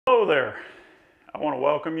Hello there. I want to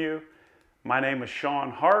welcome you. My name is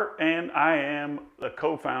Sean Hart and I am the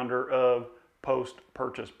co-founder of Post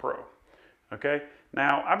Purchase Pro. Okay,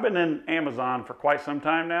 now I've been in Amazon for quite some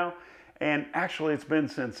time now, and actually it's been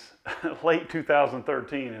since late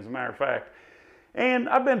 2013 as a matter of fact. And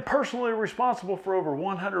I've been personally responsible for over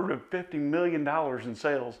 $150 million in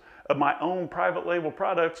sales of my own private label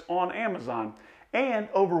products on Amazon, and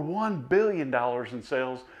over $1 billion in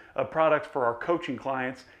sales of products for our coaching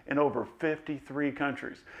clients in over 53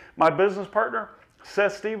 countries. My business partner,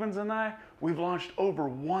 Seth Stevens, and I, we've launched over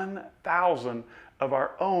 1,000 of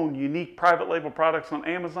our own unique private label products on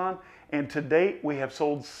Amazon, and to date we have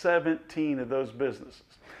sold 17 of those businesses.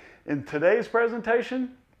 In today's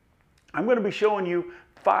presentation, I'm going to be showing you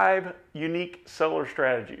 5 unique seller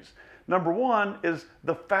strategies. Number 1 is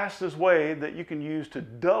the fastest way that you can use to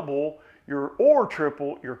double or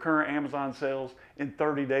triple your current Amazon sales in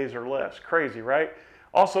 30 days or less. Crazy, right?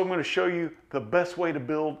 Also, I'm going to show you the best way to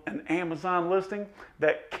build an Amazon listing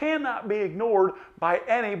that cannot be ignored by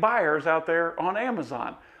any buyers out there on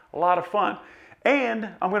Amazon. A lot of fun. And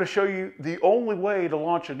I'm going to show you the only way to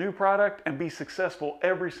launch a new product and be successful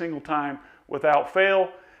every single time without fail.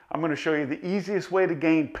 I'm going to show you the easiest way to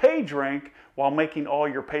gain page rank while making all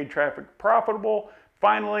your paid traffic profitable.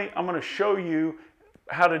 Finally, I'm going to show you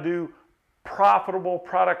how to do profitable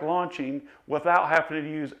product launching without having to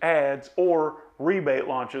use ads or rebate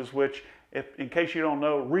launches, which, in case you don't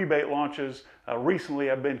know, rebate launches recently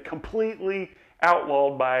have been completely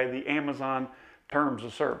outlawed by the Amazon terms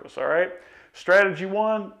of service. All right. Strategy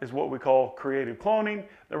 1 is what we call creative cloning.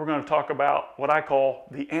 Then we're going to talk about what I call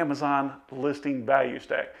the Amazon listing value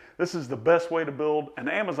stack. This is the best way to build an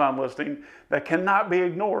Amazon listing that cannot be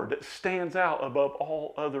ignored, that stands out above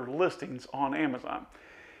all other listings on Amazon.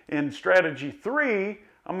 In strategy 3,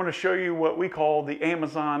 I'm going to show you what we call the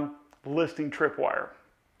Amazon listing tripwire.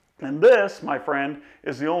 And this, my friend,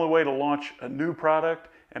 is the only way to launch a new product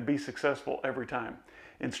and be successful every time.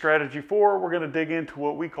 In strategy 4, we're going to dig into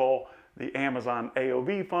what we call the Amazon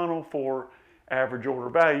AOV funnel for average order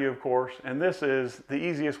value, of course. And this is the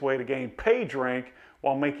easiest way to gain page rank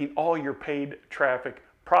while making all your paid traffic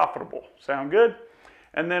profitable. Sound good?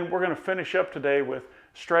 And then we're going to finish up today with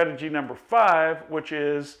strategy number 5, which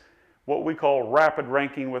is what we call rapid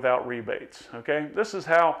ranking without rebates. Okay, this is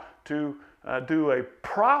how to do a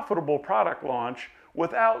profitable product launch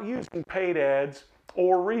without using paid ads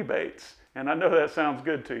or rebates. And I know that sounds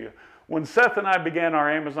good to you. When Seth and I began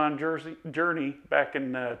our Amazon journey back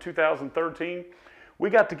in 2013, we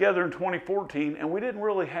got together in 2014 and we didn't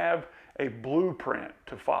really have a blueprint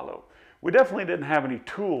to follow. We definitely didn't have any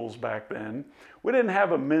tools back then. We didn't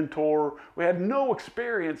have a mentor. We had no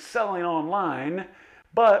experience selling online,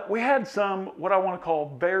 but we had some, what I want to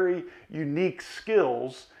call, very unique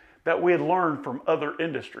skills that we had learned from other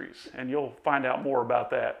industries. And you'll find out more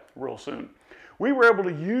about that real soon. We were able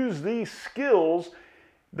to use these skills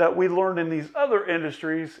that we learned in these other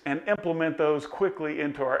industries and implement those quickly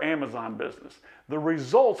into our Amazon business. The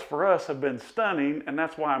results for us have been stunning, and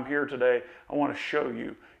that's why I'm here today. I want to show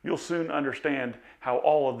you. You'll soon understand how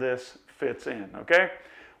all of this fits in, okay?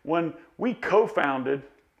 When we co-founded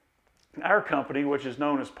our company, which is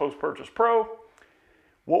known as Post Purchase Pro,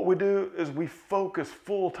 what we do is we focus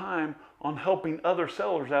full time on helping other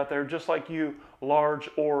sellers out there just like you, large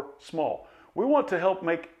or small. We want to help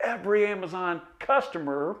make every Amazon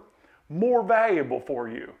customer more valuable for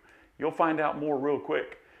you. You'll find out more real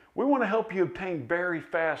quick. We want to help you obtain very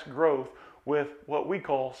fast growth with what we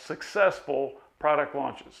call successful product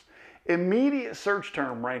launches, immediate search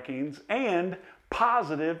term rankings, and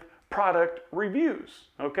positive product reviews.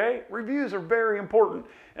 Okay? Reviews are very important.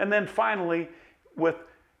 And then finally,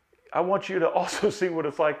 I want you to also see what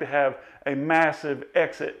it's like to have a massive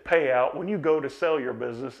exit payout when you go to sell your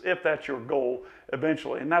business, if that's your goal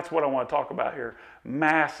eventually. And that's what I want to talk about here,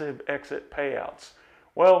 massive exit payouts.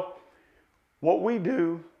 Well, what we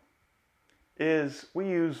do is we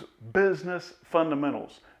use business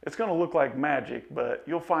fundamentals. It's going to look like magic, but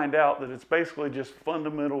you'll find out that it's basically just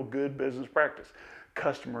fundamental good business practice.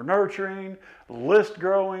 Customer nurturing, list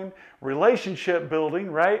growing, relationship building,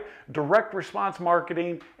 right? Direct response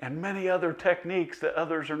marketing, and many other techniques that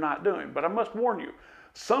others are not doing. But I must warn you,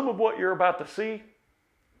 some of what you're about to see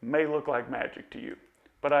may look like magic to you.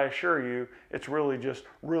 But I assure you, it's really just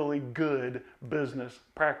really good business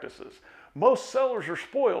practices. Most sellers are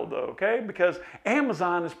spoiled though, okay? Because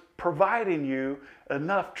Amazon is providing you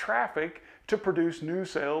enough traffic to produce new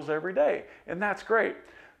sales every day. And that's great.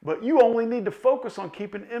 But you only need to focus on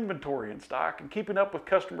keeping inventory in stock and keeping up with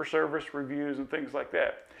customer service reviews and things like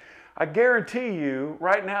that. I guarantee you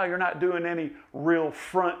right now you're not doing any real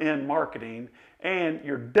front-end marketing and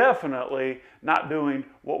you're definitely not doing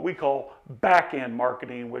what we call back-end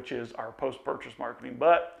marketing, which is our post-purchase marketing.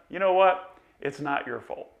 But you know what? It's not your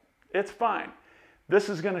fault. It's fine. This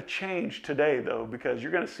is going to change today, though, because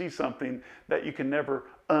you're going to see something that you can never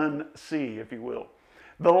unsee, if you will.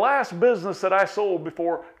 The last business that I sold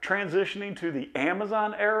before transitioning to the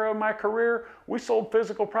Amazon era of my career, we sold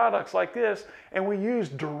physical products like this, and we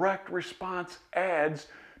used direct response ads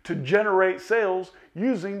to generate sales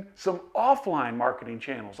using some offline marketing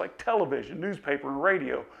channels like television, newspaper, and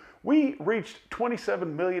radio. We reached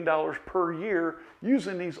 $27 million per year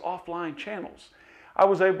using these offline channels. I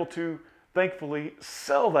was able to thankfully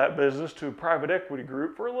sell that business to a private equity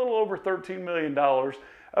group for a little over $13 million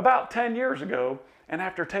about 10 years ago. And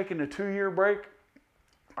after taking a 2-year break,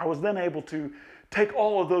 I was then able to take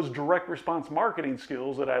all of those direct response marketing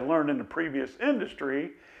skills that I learned in the previous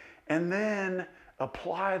industry and then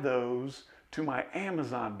apply those to my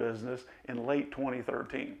Amazon business in late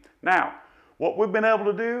 2013. Now, what we've been able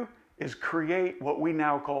to do is create what we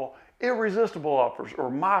now call irresistible offers or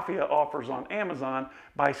mafia offers on Amazon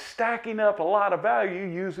by stacking up a lot of value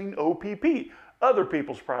using OPP, other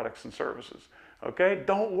people's products and services. Okay,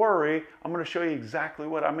 don't worry, I'm going to show you exactly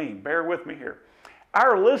what I mean. Bear with me here.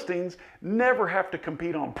 Our listings never have to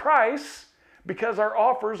compete on price because our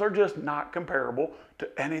offers are just not comparable to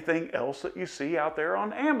anything else that you see out there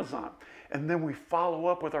on Amazon. And then we follow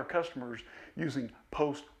up with our customers using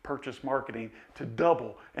post-purchase marketing to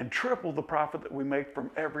double and triple the profit that we make from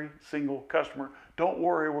every single customer. Don't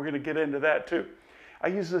worry, we're going to get into that too. I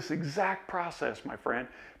use this exact process, my friend,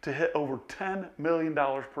 to hit over $10 million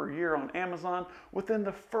per year on Amazon within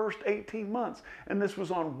the first 18 months. And this was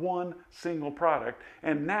on one single product.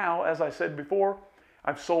 And now, as I said before,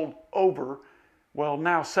 I've sold over, well,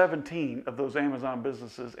 now 17 of those Amazon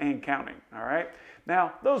businesses and counting, all right?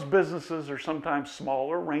 Now, those businesses are sometimes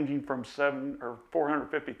smaller, ranging from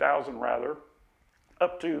 $450,000 rather,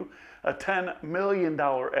 up to a $10 million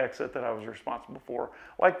exit that I was responsible for,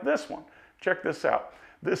 like this one. Check this out.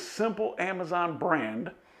 This simple Amazon brand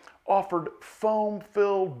offered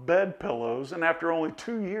foam-filled bed pillows, and after only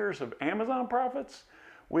 2 years of Amazon profits,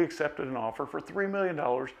 we accepted an offer for $3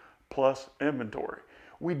 million plus inventory.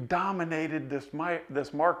 We dominated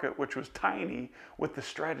this market, which was tiny, with the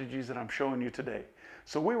strategies that I'm showing you today.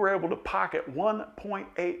 So we were able to pocket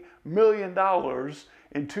 $1.8 million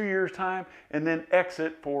in 2 years' time and then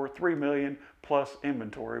exit for $3 million plus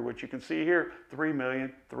inventory, which you can see here,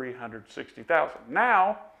 $3,360,000.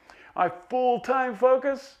 Now, my full-time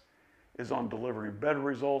focus is on delivering better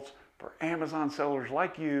results for Amazon sellers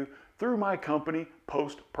like you through my company,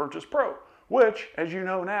 Post Purchase Pro, which, as you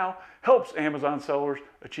know now, helps Amazon sellers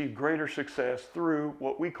achieve greater success through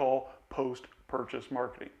what we call post-purchase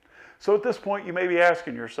marketing. So at this point, you may be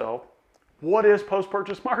asking yourself, what is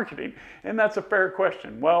post-purchase marketing? And that's a fair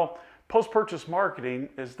question. Well, post-purchase marketing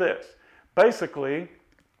is this. Basically,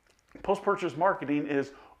 post-purchase marketing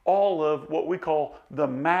is all of what we call the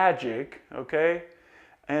magic, okay?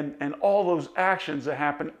 And all those actions that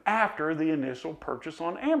happen after the initial purchase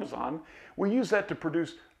on Amazon. We use that to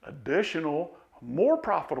produce additional, more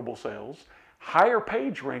profitable sales, higher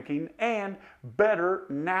page ranking, and better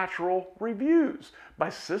natural reviews by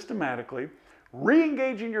systematically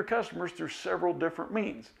re-engaging your customers through several different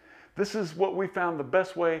means. This is what we found the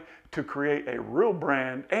best way to create a real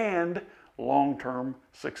brand and long-term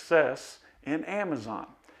success in Amazon,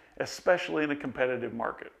 especially in a competitive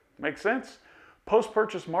market. Make sense?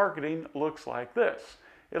 Post-purchase marketing looks like this.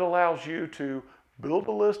 It allows you to build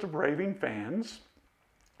a list of raving fans,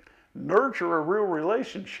 nurture a real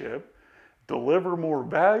relationship, deliver more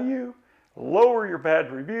value, lower your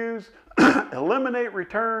bad reviews, eliminate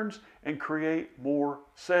returns, and create more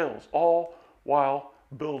sales, all while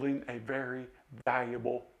building a very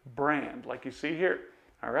valuable brand like you see here,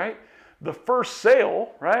 all right? The first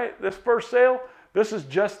sale, right? This first sale, this is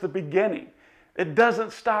just the beginning. It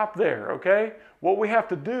doesn't stop there, okay? What we have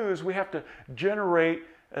to do is we have to generate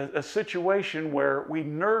a situation where we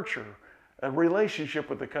nurture a relationship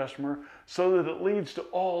with the customer so that it leads to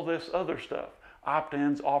all this other stuff.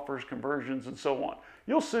 Opt-ins, offers, conversions, and so on.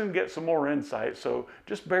 You'll soon get some more insight, so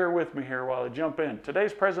just bear with me here while I jump in.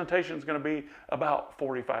 Today's presentation is going to be about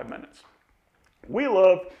 45 minutes. We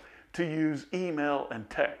love to use email and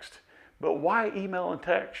text. But why email and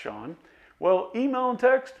text, Sean? Well, email and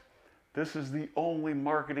text, this is the only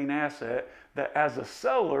marketing asset that as a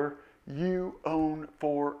seller, you own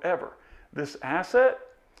forever. This asset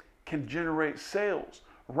can generate sales,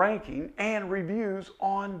 ranking, and reviews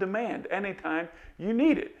on demand anytime you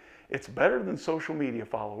need it. It's better than social media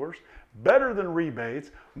followers, better than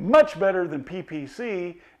rebates, much better than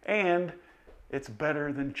PPC, and It's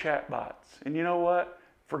better than chatbots. And you know what?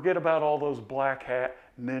 Forget about all those black hat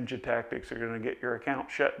ninja tactics that are going to get your account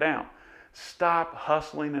shut down. Stop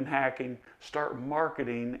hustling and hacking. Start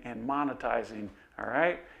marketing and monetizing, all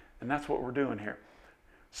right? And that's what we're doing here.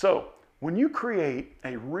 So when you create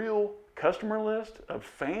a real customer list of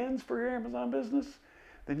fans for your Amazon business,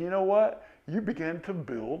 then you know what? You begin to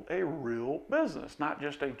build a real business, not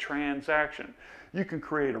just a transaction. You can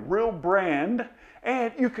create a real brand,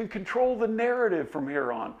 and you can control the narrative from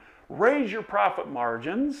here on. Raise your profit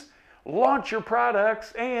margins, launch your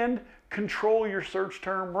products, and control your search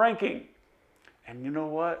term ranking. And you know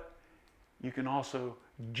what? You can also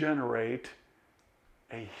generate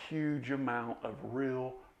a huge amount of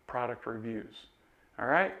real product reviews. All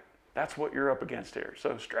right? That's what you're up against here.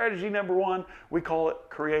 So strategy number one, we call it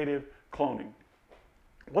creative cloning.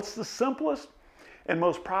 What's the simplest and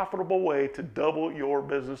most profitable way to double your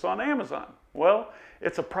business on Amazon? Well,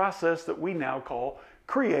 it's a process that we now call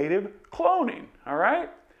creative cloning, all right?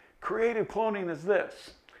 Creative cloning is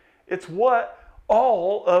this. It's what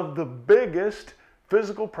all of the biggest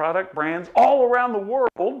physical product brands all around the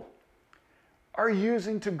world are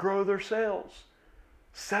using to grow their sales.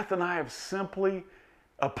 Seth and I have simply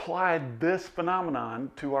applied this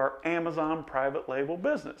phenomenon to our Amazon private label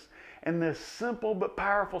business. And this simple but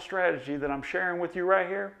powerful strategy that I'm sharing with you right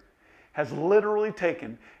here has literally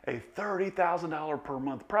taken a $30,000 per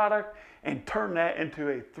month product and turned that into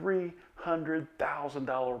a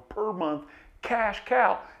 $300,000 per month cash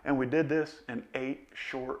cow. And we did this in 8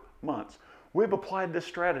 short months. We've applied this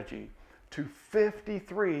strategy to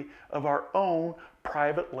 53 of our own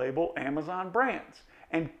private label Amazon brands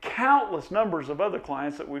and countless numbers of other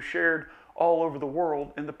clients that we've shared all over the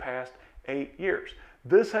world in the past 8 years.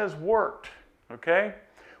 This has worked, okay?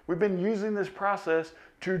 We've been using this process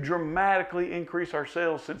to dramatically increase our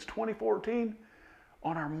sales since 2014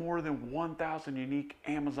 on our more than 1,000 unique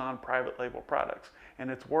Amazon private label products. And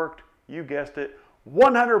it's worked, you guessed it,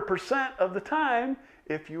 100% of the time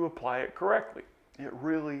if you apply it correctly. It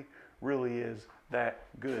really, really is that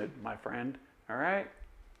good, my friend, all right?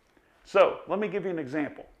 So let me give you an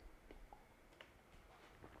example.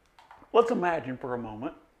 Let's imagine for a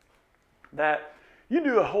moment that you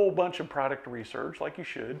do a whole bunch of product research like you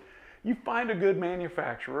should. You find a good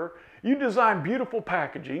manufacturer. You design beautiful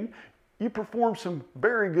packaging. You perform some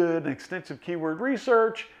very good and extensive keyword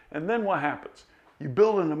research. And then what happens? You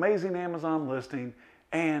build an amazing Amazon listing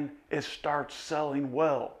and it starts selling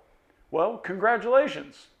well. Well,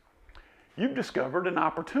 congratulations. You've discovered an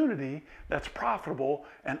opportunity that's profitable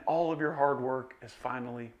and all of your hard work is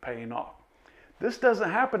finally paying off. This doesn't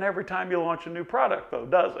happen every time you launch a new product though,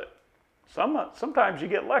 does it? Sometimes you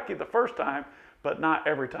get lucky the first time, but not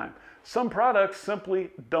every time. Some products simply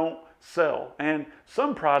don't sell, and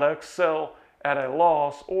some products sell at a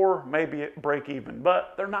loss or maybe at break even,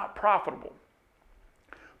 but they're not profitable.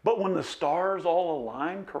 But when the stars all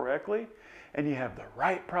align correctly, and you have the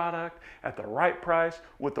right product at the right price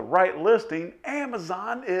with the right listing,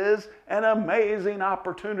 Amazon is an amazing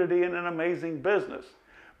opportunity and an amazing business.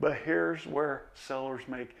 But here's where sellers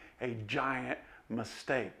make a giant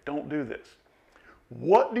mistake. Don't do this.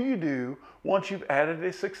 What do you do once you've added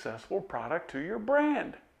a successful product to your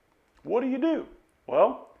brand? What do?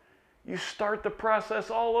 Well, you start the process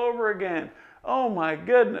all over again. Oh my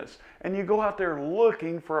goodness. And you go out there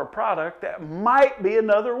looking for a product that might be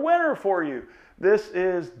another winner for you. This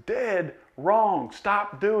is dead wrong.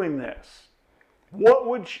 Stop doing this.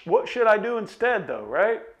 What should I do instead though,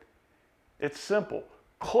 right? It's simple.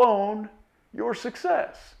 Clone your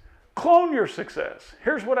success. Clone your success.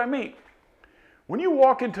 Here's what I mean. When you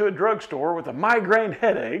walk into a drugstore with a migraine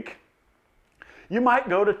headache, you might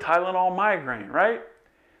go to Tylenol migraine, right?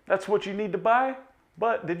 That's what you need to buy.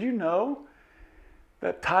 But did you know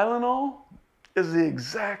that Tylenol is the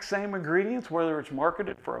exact same ingredients whether it's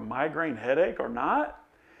marketed for a migraine headache or not?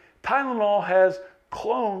 Tylenol has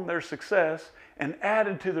cloned their success and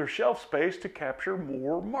added to their shelf space to capture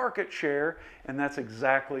more market share, and that's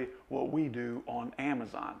exactly what we do on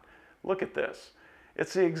Amazon. Look at this.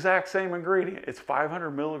 It's the exact same ingredient. It's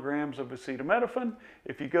 500 milligrams of acetaminophen.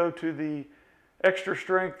 If you go to the extra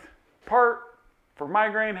strength part for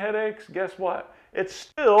migraine headaches, guess what? It's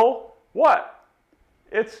still what?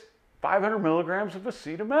 It's 500 milligrams of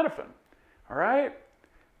acetaminophen. All right?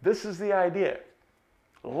 This is the idea.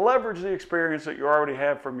 Leverage the experience that you already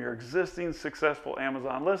have from your existing successful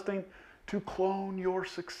Amazon listing to clone your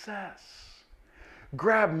success.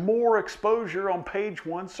 Grab more exposure on page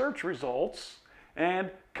 1 search results and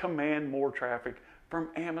command more traffic from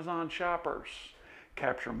Amazon shoppers.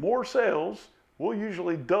 Capture more sales we'll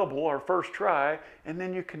usually double our first try, and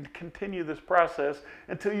then you can continue this process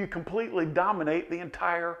until you completely dominate the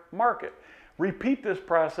entire market. Repeat this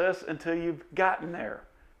process until you've gotten there.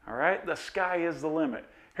 All right? The sky is the limit.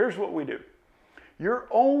 Here's what we do. You're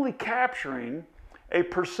only capturing a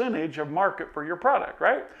percentage of market for your product,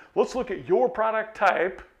 right? Let's look at your product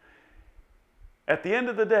type. At the end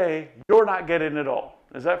of the day, you're not getting it all.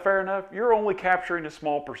 Is that fair enough? You're only capturing a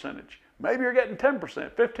small percentage. Maybe you're getting 10%,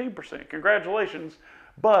 15%. Congratulations.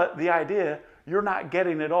 But the idea, you're not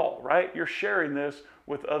getting it all, right? You're sharing this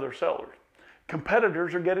with other sellers.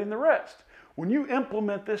 Competitors are getting the rest. When you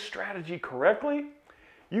implement this strategy correctly,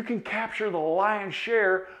 you can capture the lion's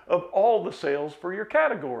share of all the sales for your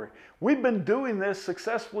category. We've been doing this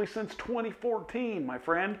successfully since 2014, my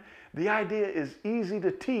friend. The idea is easy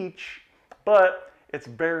to teach, but it's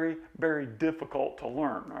very, very difficult to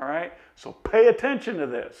learn, all right? So pay attention to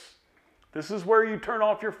this. This is where you turn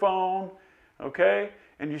off your phone, okay?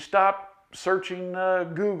 And you stop searching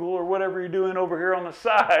Google or whatever you're doing over here on the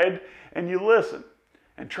side, and you listen.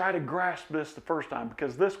 And try to grasp this the first time,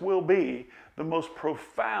 because this will be the most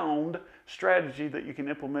profound strategy that you can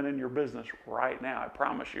implement in your business right now. I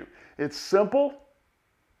promise you. It's simple,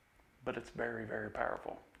 but it's very, very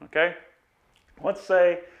powerful. Okay? Let's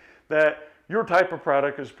say that your type of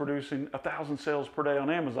product is producing 1,000 sales per day on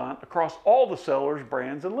Amazon across all the sellers,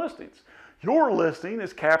 brands, and listings. Your listing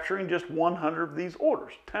is capturing just 100 of these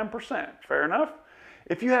orders, 10%. Fair enough?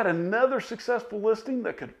 If you had another successful listing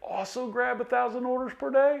that could also grab 1,000 orders per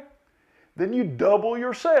day, then you double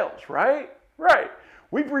your sales, right? Right.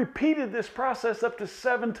 We've repeated this process up to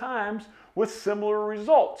 7 times with similar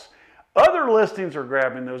results. Other listings are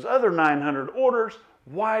grabbing those other 900 orders.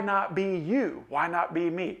 Why not be you? Why not be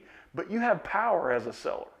me? But you have power as a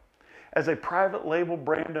seller. As a private label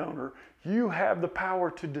brand owner, you have the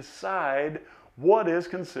power to decide what is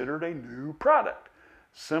considered a new product,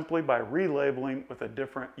 simply by relabeling with a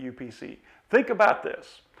different UPC. Think about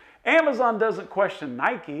this. Amazon doesn't question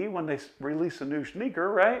Nike when they release a new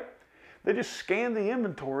sneaker, right? They just scan the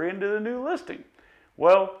inventory into the new listing.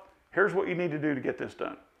 Well, here's what you need to do to get this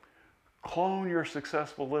done. Clone your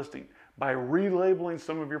successful listing by relabeling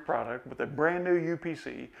some of your product with a brand new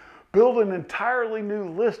UPC, build an entirely new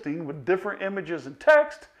listing with different images and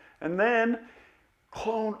text, and then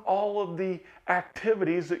clone all of the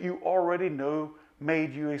activities that you already know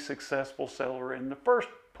made you a successful seller in the first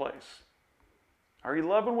place. Are you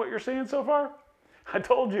loving what you're seeing so far? I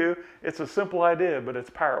told you it's a simple idea, but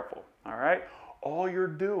it's powerful, all right? All you're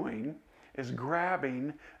doing is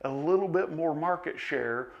grabbing a little bit more market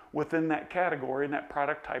share within that category and that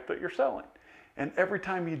product type that you're selling. And every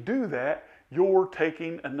time you do that, you're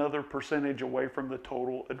taking another percentage away from the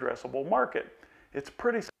total addressable market. It's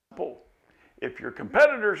pretty simple. If your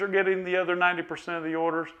competitors are getting the other 90% of the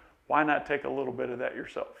orders, why not take a little bit of that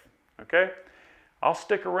yourself? Okay? I'll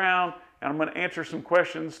stick around and I'm going to answer some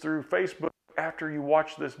questions through Facebook after you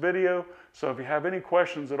watch this video. So if you have any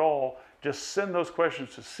questions at all, just send those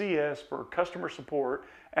questions to CS for customer support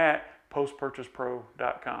at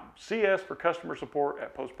postpurchasepro.com. CS for customer support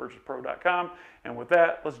at postpurchasepro.com. And with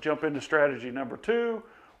that, let's jump into strategy number 2,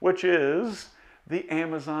 which is the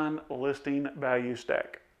Amazon listing value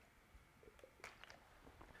stack.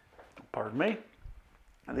 Pardon me.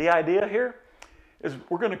 The idea here is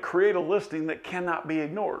we're going to create a listing that cannot be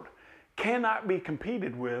ignored, cannot be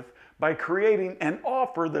competed with by creating an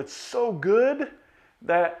offer that's so good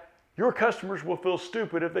that your customers will feel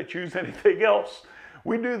stupid if they choose anything else.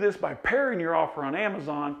 We do this by pairing your offer on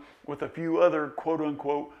Amazon with a few other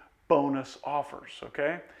quote-unquote bonus offers,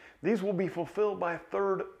 okay? These will be fulfilled by a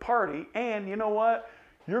third party, and you know what?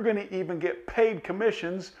 You're going to even get paid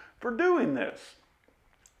commissions for doing this.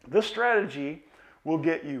 This strategy will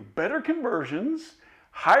get you better conversions,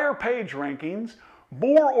 higher page rankings,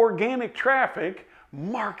 more organic traffic,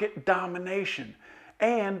 market domination,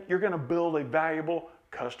 and you're going to build a valuable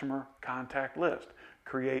customer contact list,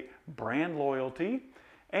 create brand loyalty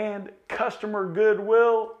and customer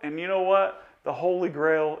goodwill. And you know what? The holy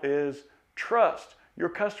grail is trust. Your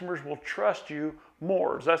customers will trust you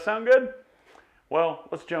more. Does that sound good? Well,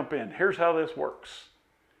 let's jump in. Here's how this works.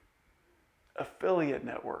 Affiliate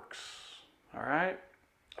networks. All right?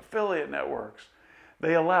 Affiliate networks.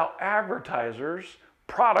 They allow advertisers,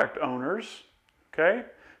 product owners, okay,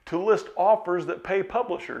 to list offers that pay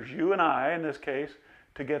publishers, you and I in this case,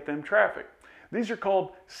 to get them traffic. These are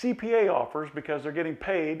called CPA offers because they're getting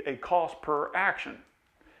paid a cost per action.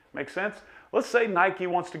 Make sense? Let's say Nike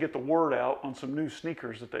wants to get the word out on some new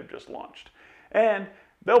sneakers that they've just launched. And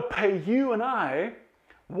they'll pay you and I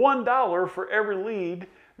 $1 for every lead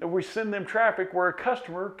that we send them traffic where a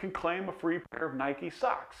customer can claim a free pair of Nike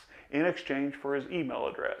socks. in exchange for his email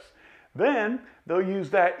address. Then they'll use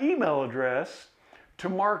that email address to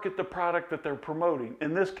market the product that they're promoting.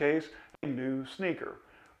 In this case, a new sneaker.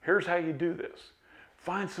 Here's how you do this.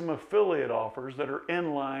 Find some affiliate offers that are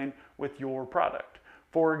in line with your product.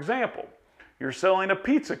 For example, you're selling a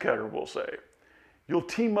pizza cutter, we'll say. You'll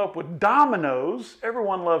team up with Domino's.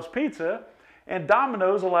 Everyone loves pizza. And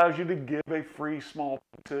Domino's allows you to give a free small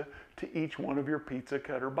pizza to each one of your pizza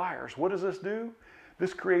cutter buyers. What does this do?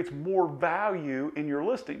 This creates more value in your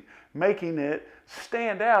listing, making it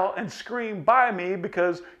stand out and scream, "Buy me,"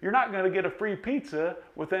 because you're not going to get a free pizza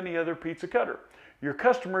with any other pizza cutter. Your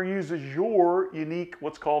customer uses your unique,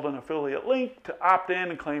 what's called an affiliate link, to opt in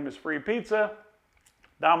and claim his free pizza.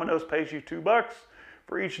 Domino's pays you $2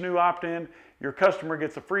 for each new opt-in. Your customer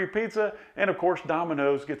gets a free pizza, and of course,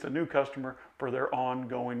 Domino's gets a new customer for their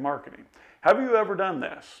ongoing marketing. Have you ever done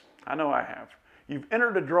this? I know I have. You've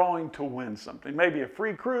entered a drawing to win something, maybe a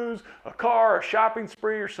free cruise, a car, a shopping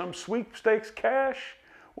spree, or some sweepstakes cash.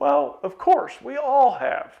 Well, of course, we all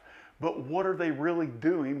have. But what are they really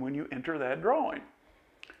doing when you enter that drawing?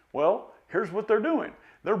 Well, here's what they're doing.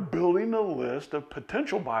 They're building a list of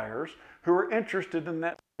potential buyers who are interested in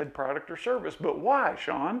that said product or service. But why,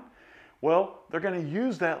 Sean? Well, they're going to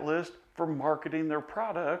use that list for marketing their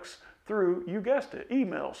products through, you guessed it,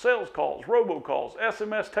 email, sales calls, robocalls,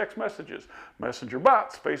 SMS text messages, messenger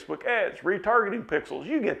bots, Facebook ads, retargeting pixels.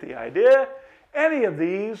 You get the idea. Any of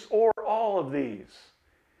these or all of these.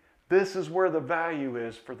 This is where the value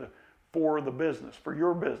is for the business, for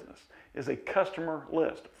your business, is a customer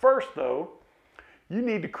list. First, though, you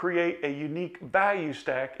need to create a unique value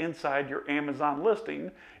stack inside your Amazon listing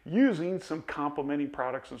using some complementing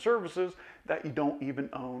products and services that you don't even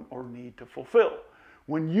own or need to fulfill.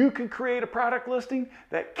 When you can create a product listing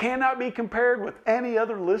that cannot be compared with any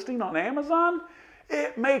other listing on Amazon,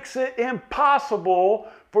 it makes it impossible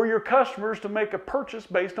for your customers to make a purchase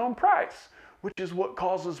based on price, which is what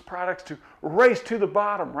causes products to race to the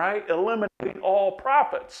bottom, right? Eliminating all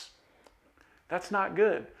profits. That's not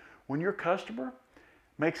good. When your customer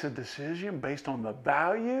makes a decision based on the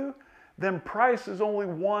value, then price is only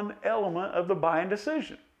one element of the buying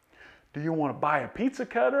decision. Do you want to buy a pizza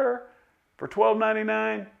cutter for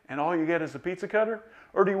 $12.99 and all you get is a pizza cutter?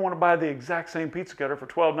 Or do you want to buy the exact same pizza cutter for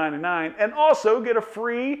 $12.99 and also get a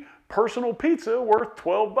free personal pizza worth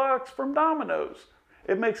 $12 from Domino's?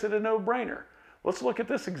 It makes it a no-brainer. Let's look at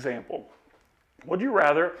this example. Would you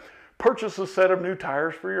rather purchase a set of new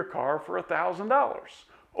tires for your car for $1,000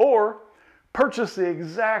 or purchase the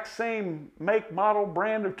exact same make, model,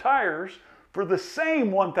 brand of tires for the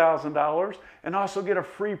same $1,000 and also get a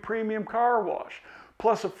free premium car wash,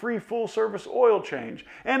 plus a free full-service oil change,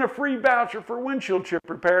 and a free voucher for windshield chip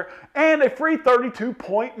repair, and a free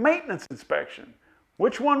 32-point maintenance inspection?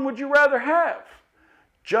 Which one would you rather have?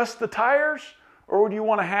 Just the tires? Or would you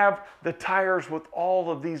want to have the tires with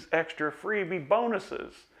all of these extra freebie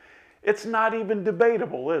bonuses? It's not even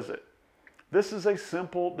debatable, is it? This is a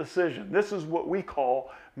simple decision. This is what we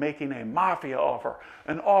call making a mafia offer,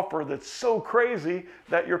 an offer that's so crazy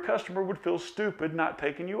that your customer would feel stupid not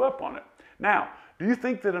taking you up on it. Now, do you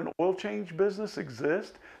think that an oil change business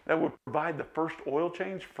exists that would provide the first oil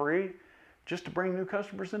change free just to bring new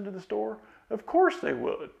customers into the store? Of course they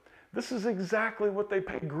would. This is exactly what they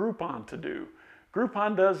pay Groupon to do.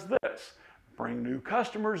 Groupon does this: bring new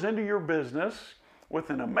customers into your business with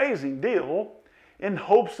an amazing deal in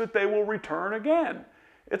hopes that they will return again.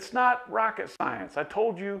 It's not rocket science. I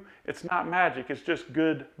told you it's not magic. It's just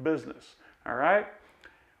good business. All right?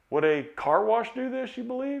 Would a car wash do this, you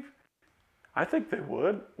believe? I think they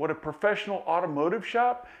would. Would a professional automotive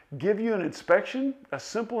shop give you an inspection, a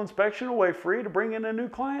simple inspection away free to bring in a new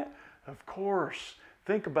client? Of course.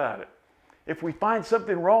 Think about it. If we find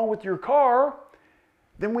something wrong with your car,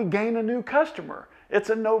 then we gain a new customer.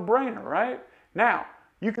 It's a no-brainer, right? Now,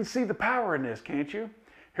 you can see the power in this, can't you?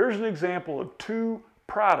 Here's an example of two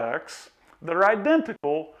products that are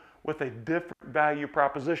identical with a different value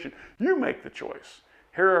proposition. You make the choice.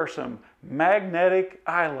 Here are some magnetic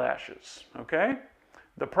eyelashes, okay?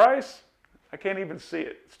 The price, I can't even see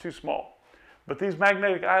it. It's too small. But these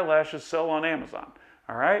magnetic eyelashes sell on Amazon,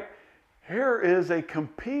 all right? Here is a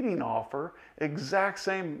competing offer, exact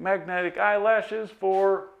same magnetic eyelashes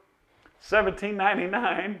for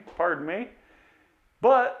 $17.99, pardon me.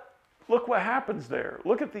 But look what happens there.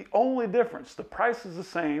 Look at the only difference. The price is the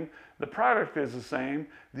same. The product is the same.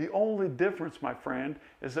 The only difference, my friend,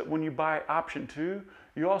 is that when you buy option 2,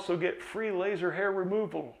 you also get free laser hair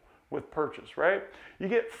removal with purchase, right? You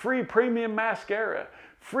get free premium mascara,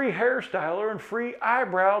 free hairstyler, and free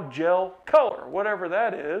eyebrow gel color, whatever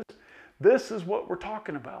that is. This is what we're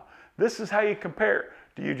talking about. This is how you compare.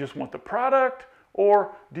 Do you just want the product,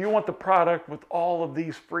 or do you want the product with all of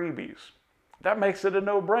these freebies? That makes it a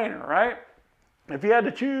no-brainer, right? If you had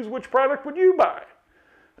to choose, which product would you buy?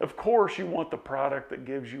 Of course, you want the product that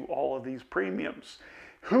gives you all of these premiums.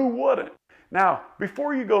 Who wouldn't? Now,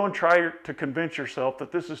 before you go and try to convince yourself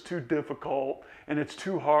that this is too difficult and it's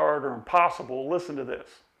too hard or impossible, listen to this.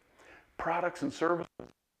 Products and services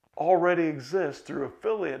already exist through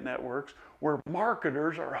affiliate networks where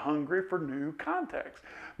marketers are hungry for new contacts.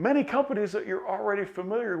 Many companies that you're already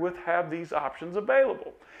familiar with have these options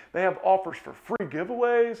available. They have offers for free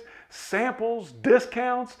giveaways, samples,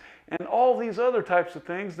 discounts, and all these other types of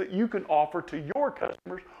things that you can offer to your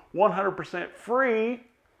customers 100% free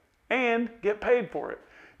and get paid for it.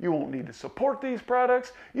 You won't need to support these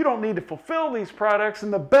products. You don't need to fulfill these products.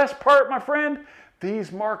 And the best part, my friend,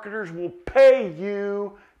 these marketers will pay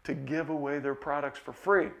you to give away their products for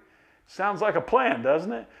free. Sounds like a plan,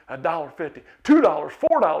 doesn't it? $1.50, $2,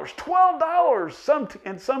 $4, $12,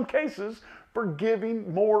 in some cases, for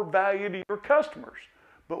giving more value to your customers.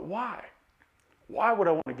 But why? Why would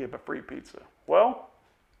I want to give a free pizza? Well,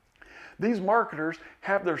 these marketers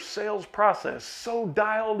have their sales process so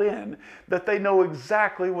dialed in that they know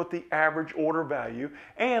exactly what the average order value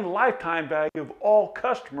and lifetime value of all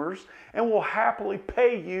customers, and will happily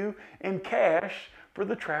pay you in cash for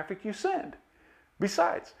the traffic you send.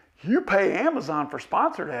 Besides, you pay Amazon for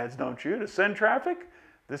sponsored ads, don't you, to send traffic?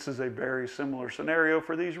 This is a very similar scenario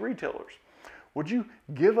for these retailers. Would you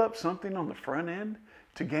give up something on the front end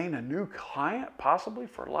to gain a new client, possibly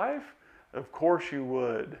for life? Of course you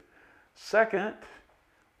would. Second,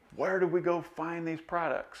 where do we go find these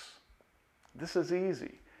products? This is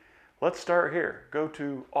easy. Let's start here. Go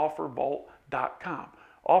to OfferVault.com.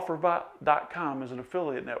 OfferVault.com is an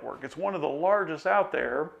affiliate network. It's one of the largest out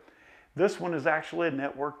there. This one is actually a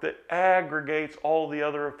network that aggregates all the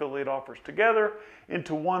other affiliate offers together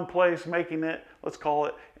into one place, making it, let's call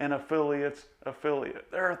it, an affiliate's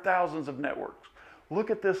affiliate. There are thousands of networks.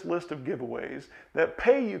 Look at this list of giveaways that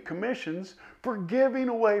pay you commissions for giving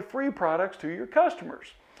away free products to your customers.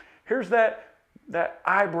 Here's that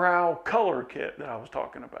eyebrow color kit that I was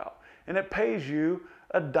talking about, and it pays you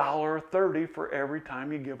 $1.30 for every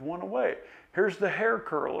time you give one away. Here's the hair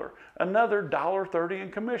curler, another $1.30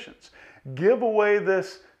 in commissions. Give away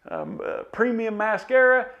this premium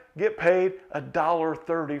mascara, get paid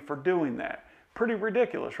 $1.30 for doing that. Pretty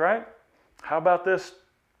ridiculous, right? How about this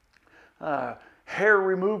hair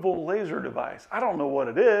removal laser device? I don't know what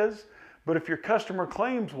it is, but if your customer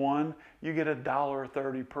claims one, you get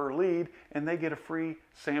 $1.30 per lead, and they get a free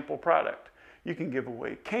sample product. You can give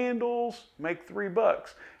away candles, make $3.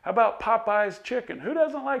 How about Popeye's chicken? Who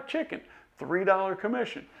doesn't like chicken? $3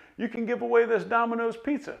 commission. You can give away this Domino's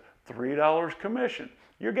pizza, $3 commission.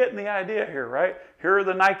 You're getting the idea here, right? Here are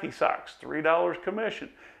the Nike socks, $3 commission.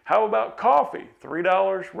 How about coffee?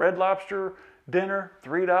 $3. Red Lobster dinner,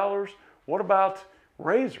 $3. What about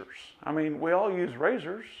razors? I mean, we all use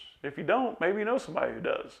razors. If you don't, maybe you know somebody who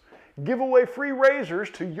does. Give away free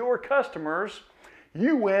razors to your customers.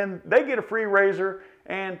 You win, they get a free razor,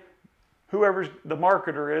 and whoever the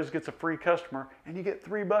marketer is gets a free customer, and you get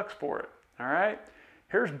 $3 for it. All right?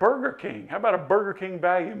 Here's Burger King. How about a Burger King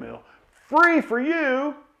value meal? Free for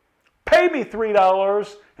you. Pay me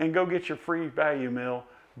 $3 and go get your free value meal.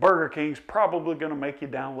 Burger King's probably going to make you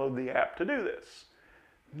download the app to do this.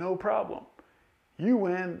 No problem. You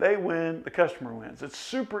win, they win, the customer wins. It's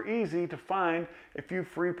super easy to find a few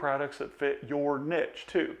free products that fit your niche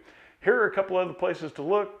too. Here are a couple other places to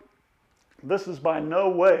look. This is by no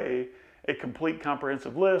way a complete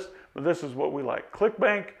comprehensive list, but this is what we like.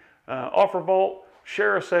 ClickBank, OfferVault,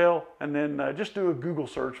 ShareASale, and then just do a Google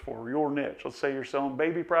search for your niche. Let's say you're selling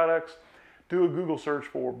baby products. Do a Google search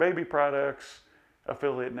for baby products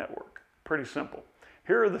affiliate network. Pretty simple.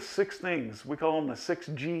 Here are the 6 things. We call them the 6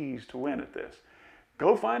 G's to win at this.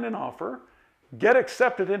 Go find an offer, get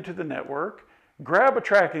accepted into the network, grab a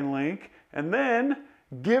tracking link, and then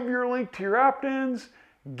give your link to your opt-ins,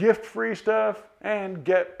 gift free stuff, and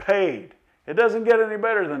get paid. It doesn't get any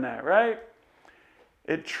better than that, right?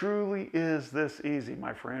 It truly is this easy,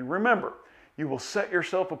 my friend. Remember, you will set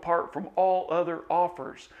yourself apart from all other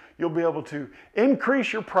offers. You'll be able to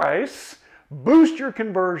increase your price, boost your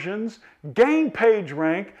conversions, gain page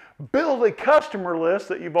rank, build a customer list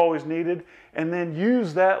that you've always needed, and then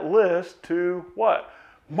use that list to what?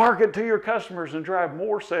 Market to your customers and drive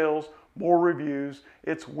more sales, more reviews.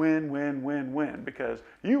 It's win, win, win, win, because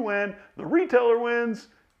you win, the retailer wins,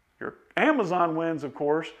 your Amazon wins, of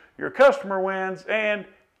course, your customer wins, and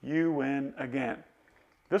you win again.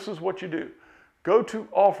 This is what you do. Go to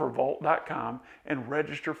OfferVault.com and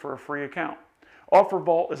register for a free account. Offer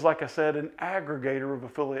Vault is, like I said, an aggregator of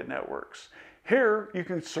affiliate networks. Here you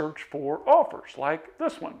can search for offers like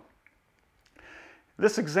this one.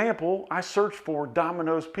 This example, I searched for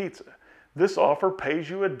Domino's Pizza. This offer pays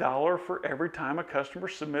you $1 for every time a customer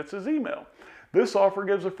submits his email. This offer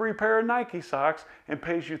gives a free pair of Nike socks and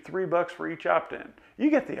pays you $3 for each opt-in. You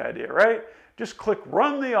get the idea, right? Just click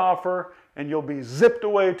run the offer and you'll be zipped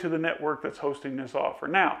away to the network that's hosting this offer.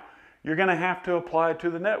 Now, you're going to have to apply to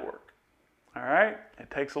the network. All right? It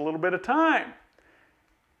takes a little bit of time.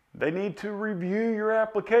 They need to review your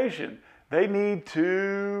application. They need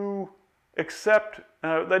to accept,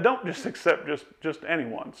 they don't just accept just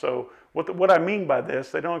anyone. So what I mean by this,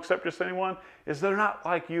 they don't accept just anyone, is they're not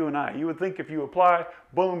like you and I. You would think if you apply,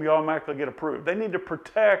 boom, you automatically get approved. They need to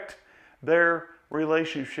protect their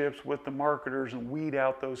relationships with the marketers and weed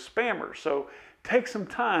out those spammers. So take some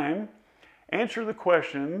time, answer the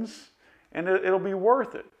questions, and it'll be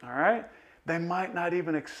worth it, all right? They might not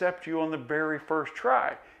even accept you on the very first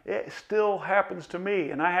try. It still happens to me,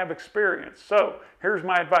 and I have experience. So here's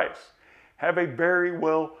my advice. Have a very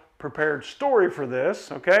well prepared story for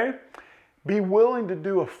this, okay? Be willing to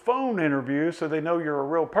do a phone interview so they know you're a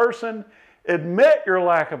real person. Admit your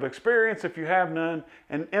lack of experience if you have none,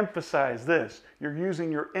 and emphasize this. You're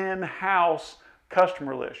using your in-house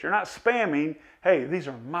customer list. You're not spamming, hey, these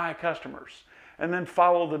are my customers. And then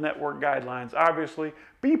follow the network guidelines. Obviously,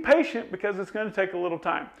 be patient because it's going to take a little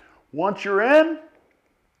time. Once you're in,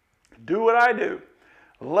 do what I do.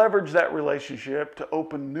 Leverage that relationship to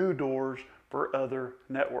open new doors for other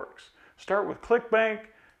networks. Start with ClickBank,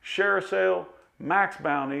 ShareASale, Max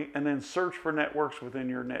Bounty, and then search for networks within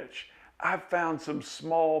your niche. I've found some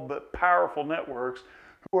small but powerful networks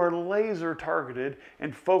who are laser targeted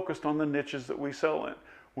and focused on the niches that we sell in.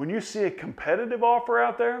 When you see a competitive offer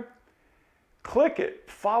out there, click it,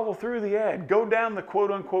 follow through the ad, go down the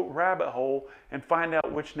quote-unquote rabbit hole and find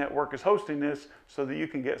out which network is hosting this so that you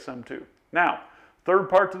can get some too. Now, third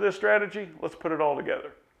part to this strategy, let's put it all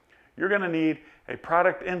together. You're going to need a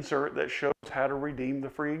product insert that shows how to redeem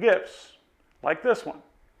the free gifts, like this one.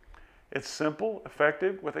 It's simple,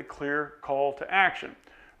 effective, with a clear call to action.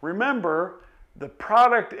 Remember, the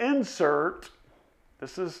product insert,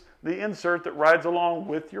 this is the insert that rides along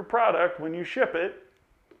with your product when you ship it.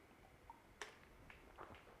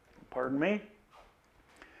 Pardon me.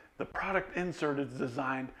 The product insert is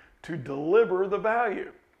designed to deliver the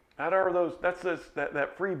value. That's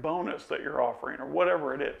that free bonus that you're offering or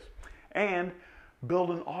whatever it is. And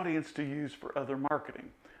build an audience to use for other marketing.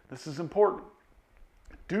 This is important.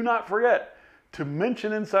 Do not forget to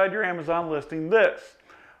mention inside your Amazon listing this.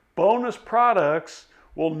 Bonus products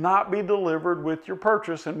will not be delivered with your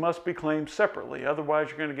purchase and must be claimed separately. Otherwise,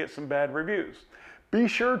 you're going to get some bad reviews. Be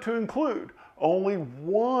sure to include only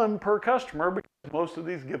one per customer because most of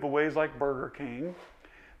these giveaways like Burger King,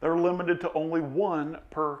 they're limited to only one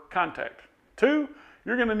per contact. 2,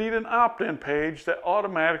 you're going to need an opt-in page that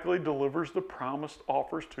automatically delivers the promised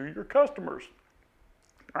offers to your customers.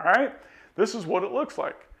 All right, this is what it looks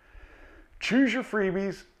like. Choose your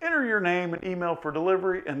freebies, enter your name and email for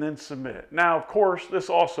delivery, and then submit. Now, of course, this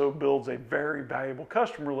also builds a very valuable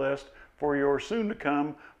customer list for your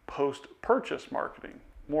soon-to-come post-purchase marketing.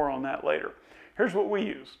 More on that later. Here's what we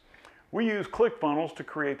use. We use ClickFunnels to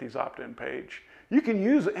create these opt-in page. You can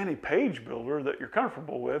use any page builder that you're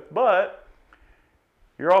comfortable with, but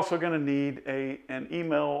you're also going to need an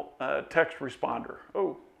email text responder.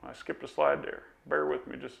 Oh, I skipped a slide there. Bear with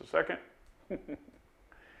me just a second.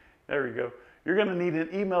 There you go. You're going to need an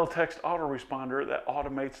email text autoresponder that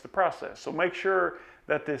automates the process. So make sure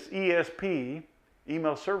that this ESP,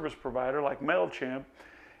 email service provider like MailChimp,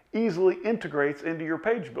 easily integrates into your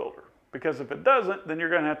page builder. Because if it doesn't, then you're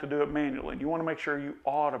going to have to do it manually. You want to make sure you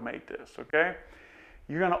automate this, okay?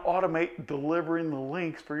 You're going to automate delivering the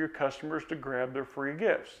links for your customers to grab their free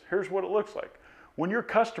gifts. Here's what it looks like. When your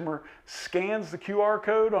customer scans the QR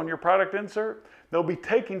code on your product insert, they'll be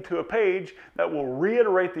taken to a page that will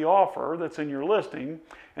reiterate the offer that's in your listing,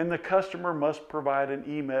 and the customer must provide an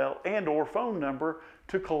email and/or phone number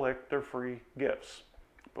to collect their free gifts.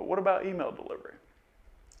 But what about email delivery?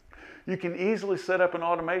 You can easily set up an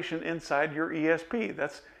automation inside your ESP.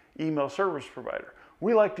 That's email service provider.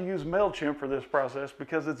 We like to use MailChimp for this process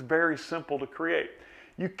because it's very simple to create.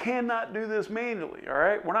 You cannot do this manually, all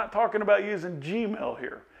right? We're not talking about using Gmail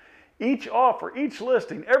here. Each offer, each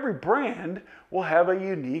listing, every brand will have a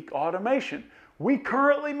unique automation. We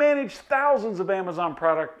currently manage thousands of Amazon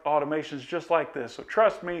product automations just like this. So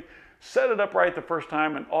trust me, set it up right the first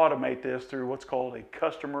time and automate this through what's called a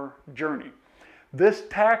customer journey. This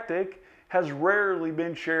tactic has rarely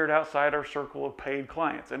been shared outside our circle of paid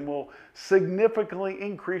clients and will significantly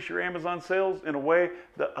increase your Amazon sales in a way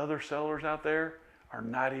that other sellers out there are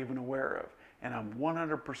not even aware of. And I'm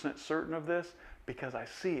 100% certain of this because I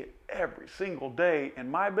see it every single day in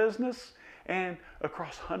my business and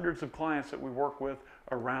across hundreds of clients that we work with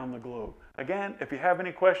around the globe. Again, if you have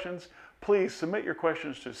any questions, please submit your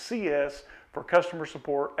questions to CS for customer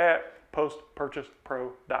support at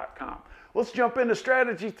postpurchasepro.com. Let's jump into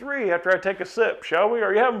strategy 3 after I take a sip, shall we?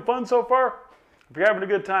 Are you having fun so far? If you're having a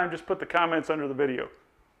good time, just put the comments under the video.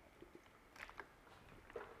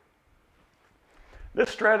 This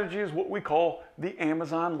strategy is what we call the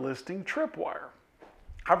Amazon listing tripwire.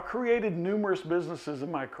 I've created numerous businesses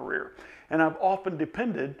in my career, and I've often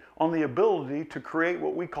depended on the ability to create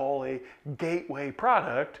what we call a gateway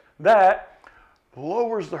product that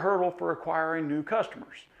lowers the hurdle for acquiring new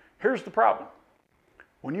customers. Here's the problem.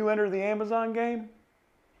 When you enter the Amazon game,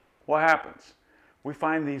 what happens? We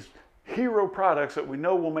find these hero products that we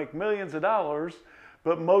know will make millions of dollars,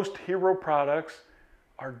 but most hero products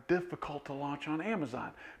are difficult to launch on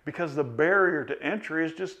Amazon because the barrier to entry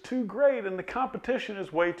is just too great and the competition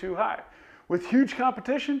is way too high. With huge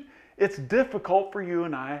competition, it's difficult for you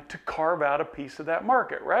and I to carve out a piece of that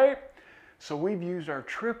market, right? So we've used our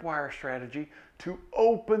tripwire strategy to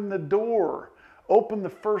open the door, open the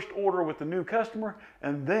first order with the new customer,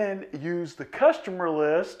 and then use the customer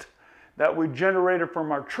list that we generated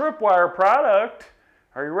from our tripwire product,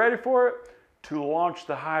 are you ready for it? To launch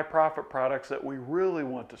the high profit products that we really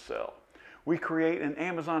want to sell. We create an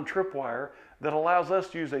Amazon tripwire that allows us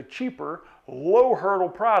to use a cheaper, low hurdle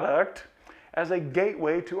product as a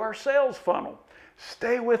gateway to our sales funnel.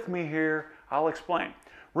 Stay with me here, I'll explain.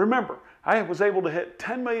 Remember, I was able to hit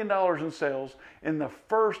 $10 million in sales in the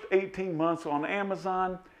first 18 months on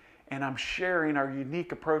Amazon, and I'm sharing our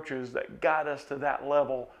unique approaches that got us to that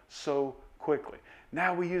level so quickly.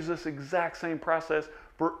 Now we use this exact same process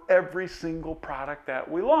for every single product that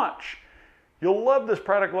we launch. You'll love this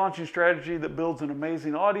product launching strategy that builds an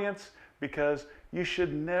amazing audience because you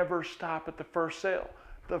should never stop at the first sale.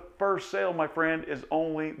 The first sale, my friend, is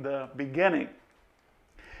only the beginning.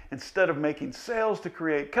 Instead of making sales to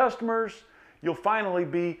create customers, you'll finally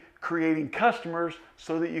be creating customers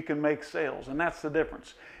so that you can make sales, and that's the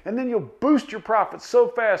difference. And then you'll boost your profits so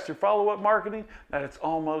fast through follow-up marketing that it's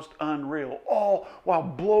almost unreal, all while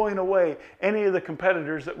blowing away any of the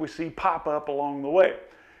competitors that we see pop up along the way.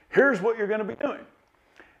 Here's what you're going to be doing.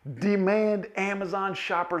 Demand Amazon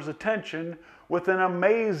shoppers' attention with an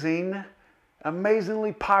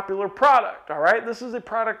amazingly popular product, all right? This is a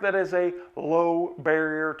product that is a low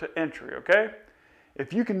barrier to entry, okay?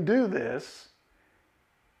 If you can do this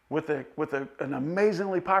with an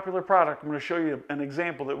amazingly popular product, I'm going to show you an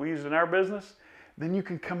example that we use in our business, then you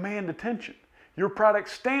can command attention. Your product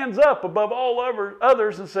stands up above all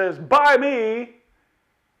others and says, buy me,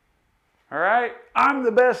 all right? I'm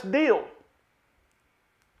the best deal.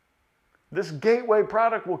 This gateway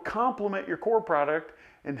product will complement your core product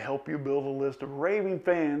and help you build a list of raving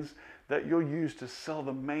fans that you'll use to sell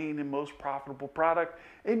the main and most profitable product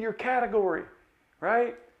in your category,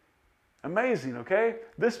 right? Amazing, okay?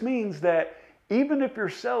 This means that even if you're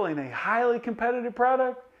selling a highly competitive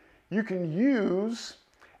product, you can use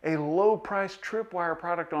a low-price tripwire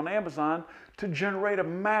product on Amazon to generate a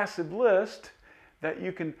massive list that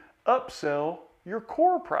you can upsell your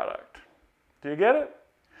core product. Do you get it?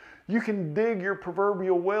 You can dig your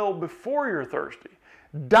proverbial well before you're thirsty.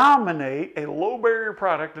 Dominate a low barrier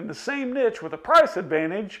product in the same niche with a price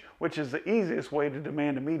advantage, which is the easiest way to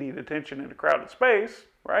demand immediate attention in a crowded space,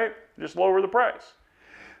 right? Just lower the price.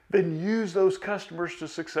 Then use those customers to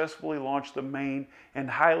successfully launch the main and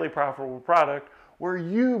highly profitable product where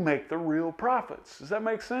you make the real profits. Does that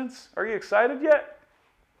make sense? Are you excited yet?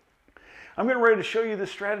 I'm getting ready to show you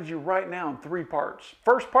this strategy right now in 3 parts.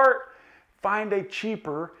 First part, find a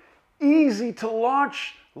cheaper, easy to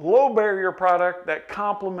launch, low barrier product that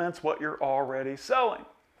complements what you're already selling.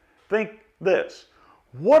 Think this: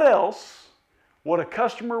 what else would a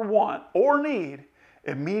customer want or need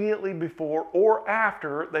immediately before or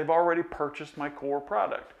after they've already purchased my core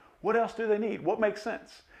product? What else do they need? What makes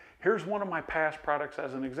sense? Here's one of my past products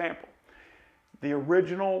as an example. The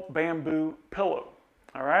original bamboo pillow,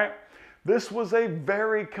 all right? This was a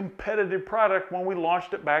very competitive product when we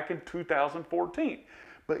launched it back in 2014.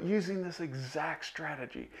 But using this exact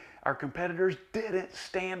strategy, our competitors didn't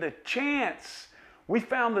stand a chance. We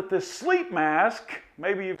found that this sleep mask,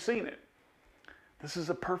 maybe you've seen it. This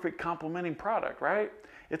is a perfect complementing product, right?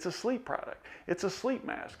 It's a sleep product. It's a sleep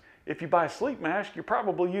mask. If you buy a sleep mask, you're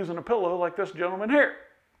probably using a pillow like this gentleman here.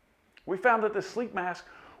 We found that this sleep mask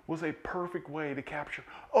was a perfect way to capture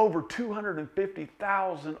over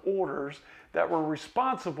 250,000 orders that were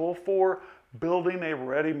responsible for building a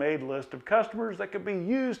ready-made list of customers that could be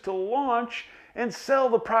used to launch and sell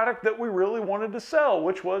the product that we really wanted to sell,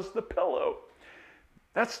 which was the pillow.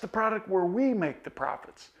 That's the product where we make the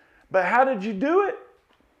profits. But how did you do it?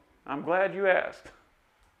 I'm glad you asked.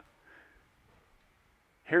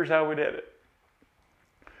 Here's how we did it.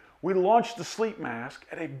 We launched the sleep mask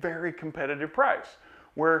at a very competitive price,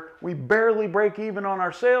 where we barely break even on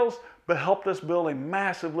our sales, but helped us build a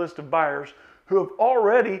massive list of buyers who have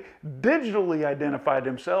already digitally identified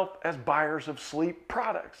themselves as buyers of sleep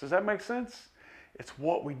products. Does that make sense? It's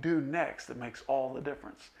what we do next that makes all the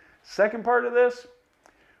difference. Second part of this,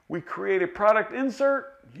 we create a product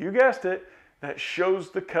insert, you guessed it, that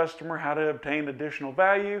shows the customer how to obtain additional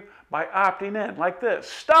value by opting in, like this.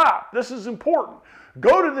 Stop, this is important.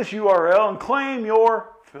 Go to this URL and claim your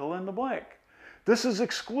fill in the blank. This is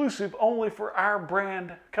exclusive only for our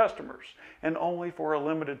brand customers and only for a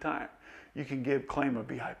limited time. You can claim a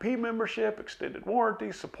VIP membership, extended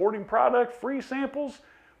warranty, supporting product, free samples,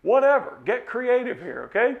 whatever. Get creative here,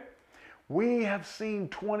 okay? We have seen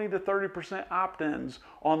 20 to 30% opt-ins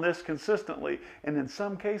on this consistently, and in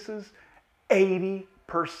some cases,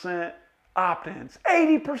 80% opt-ins.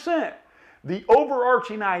 80%! The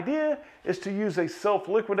overarching idea is to use a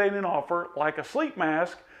self-liquidating offer like a sleep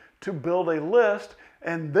mask to build a list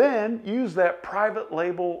and then use that private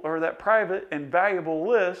label or that private and valuable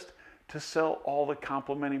list to sell all the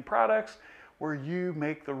complementing products where you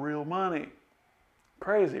make the real money.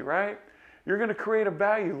 Crazy, right? You're going to create a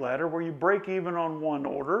value ladder where you break even on one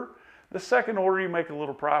order. The second order you make a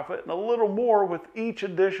little profit and a little more with each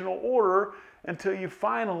additional order until you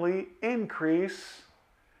finally increase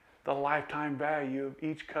the lifetime value of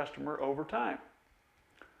each customer over time.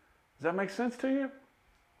 Does that make sense to you?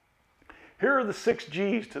 Here are the 6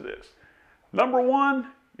 G's to this. Number 1,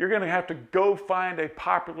 you're going to have to go find a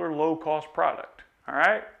popular low-cost product. All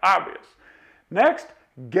right? Obvious. Next,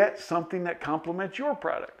 get something that complements your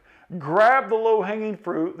product. Grab the low-hanging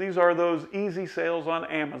fruit. These are those easy sales on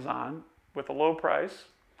Amazon with a low price.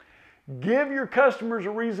 Give your customers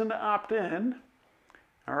a reason to opt in.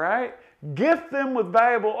 All right? Gift them with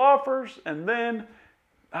valuable offers, and then,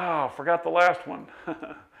 forgot the last one.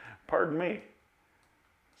 Pardon me.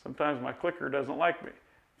 Sometimes my clicker doesn't like me.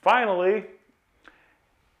 Finally,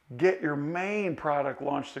 get your main product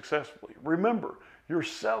launched successfully. Remember, you're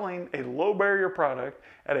selling a low barrier product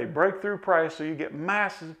at a breakthrough price so you get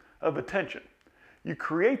massive of attention. You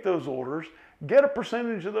create those orders, get a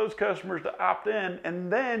percentage of those customers to opt in,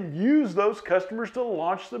 and then use those customers to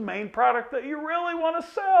launch the main product that you really want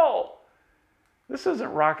to sell. This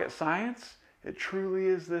isn't rocket science. It truly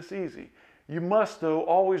is this easy. You must, though,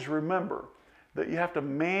 always remember that you have to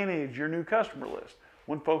manage your new customer list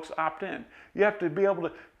when folks opt in. You have to be able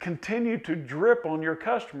to continue to drip on your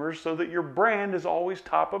customers so that your brand is always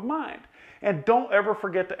top of mind. And don't ever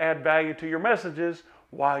forget to add value to your messages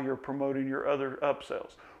while you're promoting your other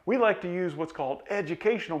upsells. We like to use what's called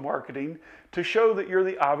educational marketing to show that you're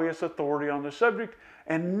the obvious authority on the subject,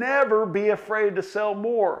 and never be afraid to sell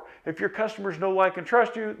more. If your customers know, like, and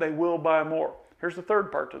trust you, they will buy more. Here's the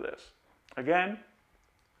third part to this. Again,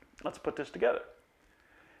 let's put this together.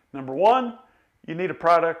 Number 1, you need a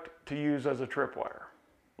product to use as a tripwire.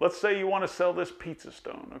 Let's say you want to sell this pizza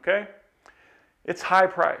stone, okay? It's high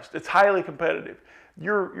priced, it's highly competitive.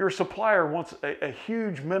 Your supplier wants a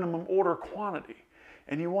huge minimum order quantity,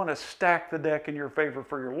 and you want to stack the deck in your favor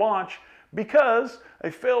for your launch because a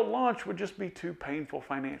failed launch would just be too painful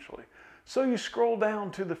financially. So you scroll down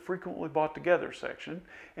to the frequently bought together section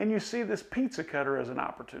and you see this pizza cutter as an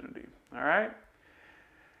opportunity, all right?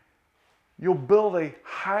 You'll build a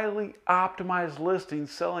highly optimized listing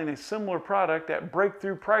selling a similar product at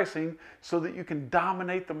breakthrough pricing so that you can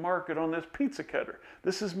dominate the market on this pizza cutter.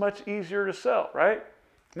 This is much easier to sell, right?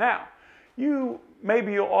 Now,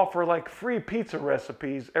 maybe you'll offer like free pizza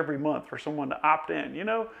recipes every month for someone to opt in. You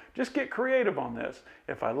know, just get creative on this.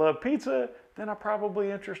 If I love pizza, then I'm probably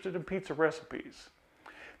interested in pizza recipes.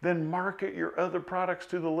 Then market your other products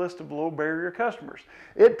to the list of low barrier customers.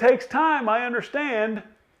 It takes time, I understand,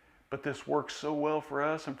 but this works so well for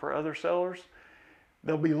us and for other sellers.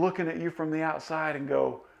 They'll be looking at you from the outside and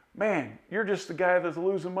go, man, you're just the guy that's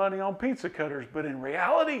losing money on pizza cutters. But in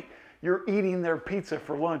reality, you're eating their pizza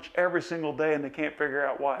for lunch every single day and they can't figure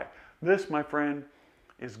out why. This, my friend,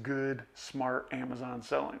 is good, smart Amazon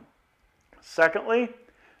selling. Secondly,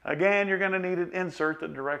 again, you're going to need an insert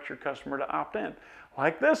that directs your customer to opt in.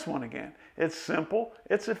 Like this one again. It's simple,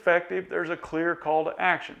 it's effective, there's a clear call to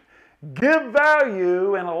action. Give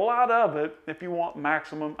value and a lot of it if you want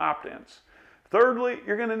maximum opt-ins. Thirdly,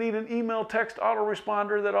 you're going to need an email text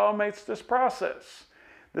autoresponder that automates this process.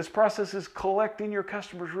 This process is collecting your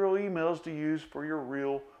customers' real emails to use for your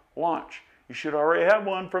real launch. You should already have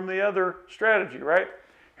one from the other strategy, right?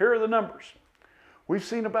 Here are the numbers. We've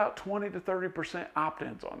seen about 20 to 30%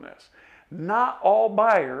 opt-ins on this. Not all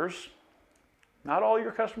buyers, not all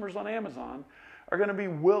your customers on Amazon are going to be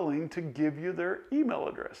willing to give you their email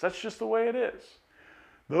address. That's just the way it is.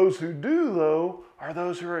 Those who do, though, are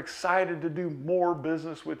those who are excited to do more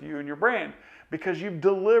business with you and your brand because you've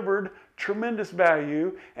delivered tremendous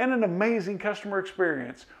value and an amazing customer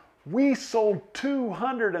experience. We sold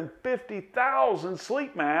 250,000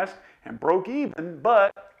 sleep masks and broke even,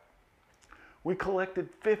 but we collected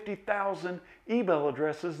 50,000 email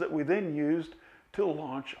addresses that we then used to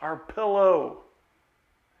launch our pillow.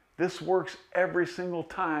 This works every single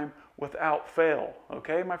time without fail,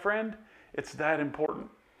 okay, my friend? It's that important.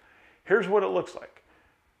 Here's what it looks like.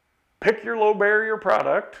 Pick your low barrier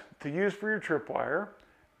product to use for your tripwire,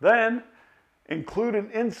 then include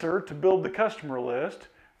an insert to build the customer list.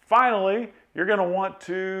 Finally, you're going to want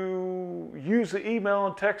to use the email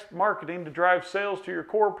and text marketing to drive sales to your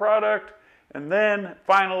core product. And then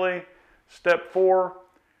finally, step 4,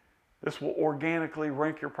 this will organically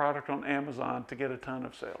rank your product on Amazon to get a ton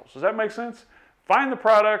of sales. Does that make sense? Find the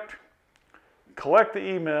product, collect the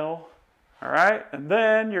email, all right? And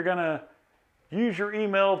then you're going to use your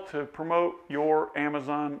email to promote your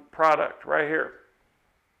Amazon product right here.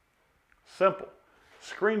 Simple.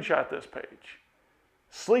 Screenshot this page.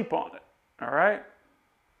 Sleep on it, all right?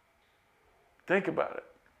 Think about it.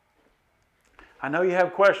 I know you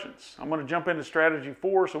have questions. I'm going to jump into strategy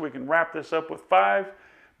 4 so we can wrap this up with 5,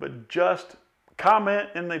 but just comment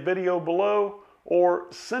in the video below or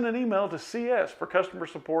send an email to CS for customer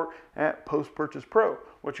support at Post Purchase Pro,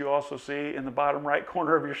 which you also see in the bottom right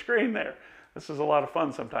corner of your screen there. This is a lot of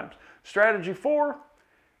fun sometimes. Strategy 4,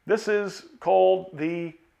 this is called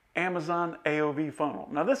the Amazon AOV funnel.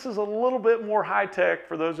 Now this is a little bit more high tech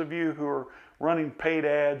for those of you who are running paid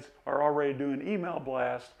ads or already doing email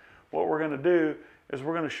blast. What we're going to do is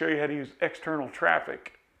we're going to show you how to use external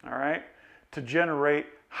traffic, all right, to generate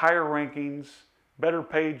higher rankings, better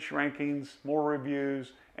page rankings, more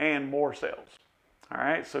reviews, and more sales. All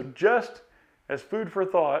right, so just as food for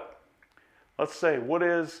thought, let's say, what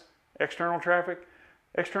is external traffic?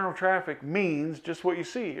 External traffic means just what you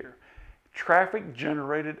see here. Traffic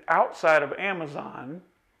generated outside of Amazon,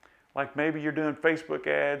 like maybe you're doing Facebook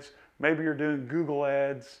ads, maybe you're doing Google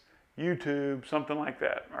ads, YouTube, something like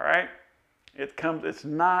that, all right? It's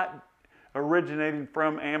not originating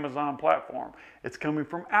from Amazon platform. It's coming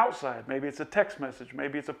from outside. Maybe it's a text message,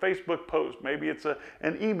 maybe it's a Facebook post, maybe it's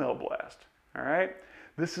an email blast, all right?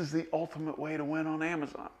 This is the ultimate way to win on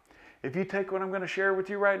Amazon. If you take what I'm going to share with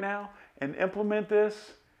you right now and implement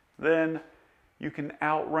this, then you can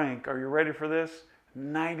outrank, are you ready for this?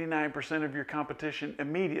 99% of your competition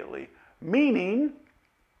immediately, meaning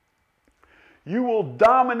you will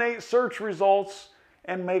dominate search results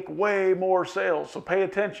and make way more sales. So pay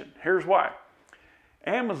attention. Here's why.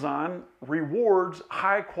 Amazon rewards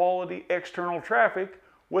high quality external traffic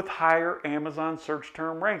with higher Amazon search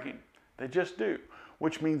term ranking. They just do,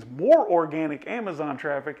 which means more organic Amazon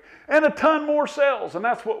traffic and a ton more sales. And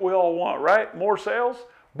that's what we all want, right? More sales.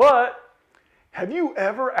 But have you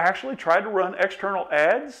ever actually tried to run external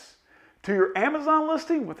ads to your Amazon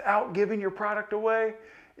listing without giving your product away?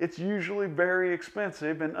 It's usually very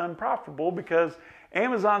expensive and unprofitable because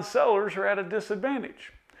Amazon sellers are at a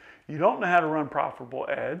disadvantage. You don't know how to run profitable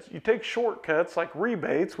ads. You take shortcuts like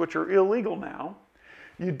rebates, which are illegal now.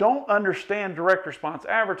 You don't understand direct response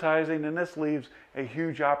advertising, and this leaves a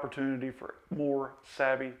huge opportunity for more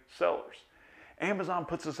savvy sellers. Amazon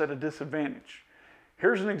puts us at a disadvantage.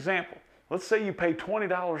 Here's an example. Let's say you pay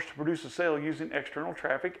 $20 to produce a sale using external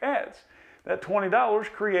traffic ads. That $20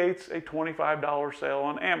 creates a $25 sale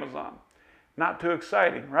on Amazon. Not too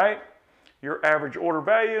exciting, right? Your average order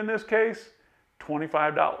value in this case,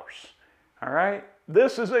 $25. All right?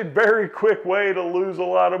 This is a very quick way to lose a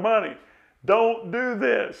lot of money. Don't do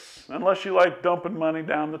this unless you like dumping money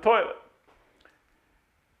down the toilet.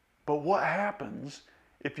 But what happens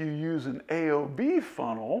if you use an AOV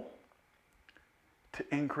funnel to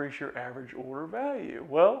increase your average order value?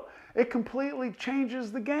 Well, it completely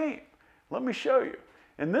changes the game. Let me show you.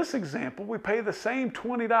 In this example, we pay the same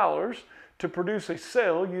 $20 to produce a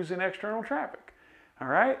sale using external traffic. All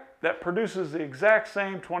right? That produces the exact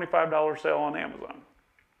same $25 sale on Amazon.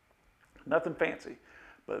 Nothing fancy.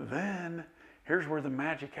 But then, here's where the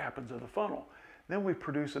magic happens of the funnel. Then we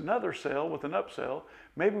produce another sale with an upsell.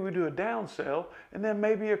 Maybe we do a down sale, and then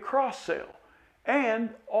maybe a cross sale.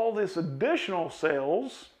 And all this additional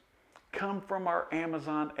sales come from our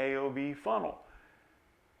Amazon AOV funnel.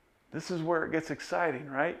 This is where it gets exciting,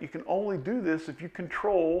 right? You can only do this if you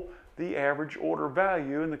control the average order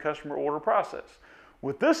value in the customer order process.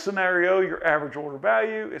 With this scenario, your average order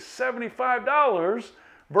value is $75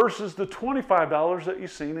 versus the $25 that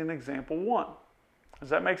you've seen in example 1. Does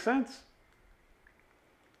that make sense?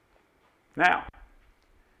 Now,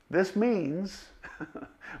 this means,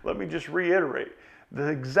 let me just reiterate, the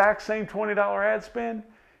exact same $20 ad spend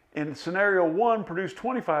in scenario 1 produced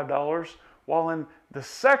 $25, while in the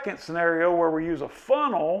second scenario where we use a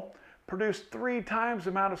funnel, produced 3 times the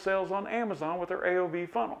amount of sales on Amazon with our AOV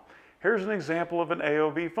funnel. Here's an example of an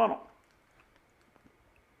AOV funnel.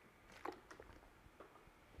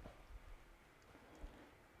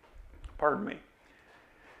 Pardon me.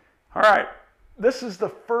 All right, this is the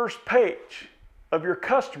first page of your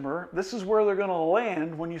customer. This is where they're going to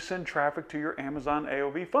land when you send traffic to your Amazon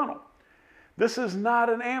AOV funnel. This is not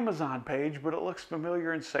an Amazon page, but it looks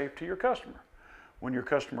familiar and safe to your customer. When your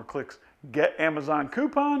customer clicks Get Amazon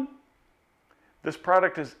Coupon, this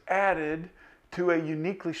product is added to a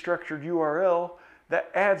uniquely structured URL that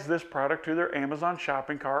adds this product to their Amazon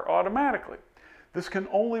shopping cart automatically. This can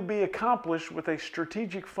only be accomplished with a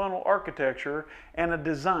strategic funnel architecture and a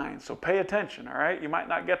design, so pay attention, all right? You might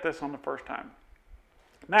not get this on the first time.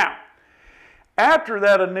 Now, after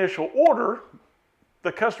that initial order,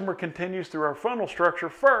 the customer continues through our funnel structure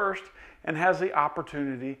first and has the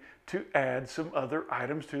opportunity to add some other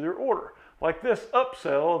items to their order, like this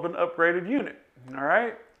upsell of an upgraded unit, all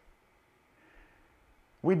right?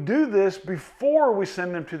 We do this before we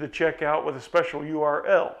send them to the checkout with a special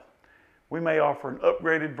URL. We may offer an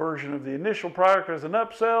upgraded version of the initial product as an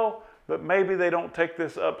upsell, but maybe they don't take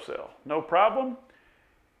this upsell. No problem.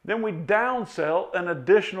 Then we downsell an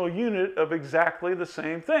additional unit of exactly the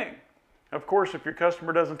same thing. Of course, if your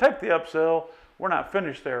customer doesn't take the upsell, we're not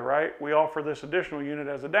finished there, right? We offer this additional unit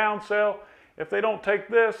as a downsell. If they don't take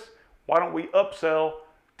this, why don't we upsell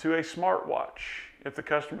to a smartwatch? If the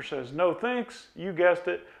customer says, no thanks, you guessed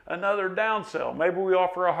it, another downsell. Maybe we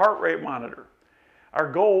offer a heart rate monitor. Our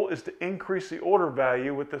goal is to increase the order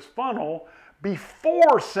value with this funnel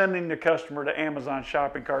before sending the customer to Amazon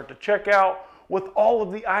shopping cart to check out with all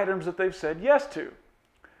of the items that they've said yes to.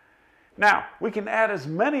 Now, we can add as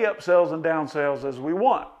many upsells and downsells as we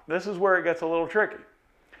want. This is where it gets a little tricky.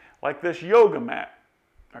 Like this yoga mat.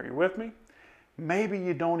 Are you with me? Maybe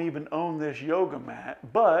you don't even own this yoga mat,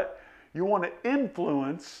 but you want to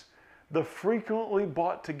influence the frequently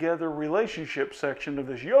bought together relationship section of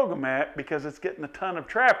this yoga mat because it's getting a ton of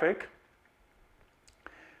traffic.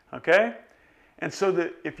 Okay? And so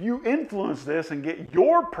that if you influence this and get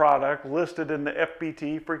your product listed in the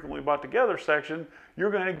FBT, frequently bought together section,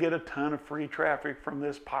 you're going to get a ton of free traffic from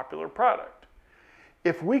this popular product.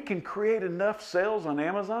 If we can create enough sales on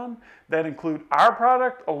Amazon that include our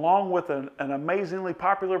product along with an amazingly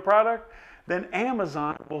popular product, then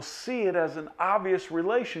Amazon will see it as an obvious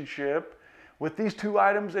relationship with these two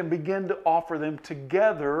items and begin to offer them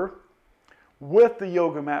together with the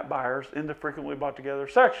yoga mat buyers in the frequently bought together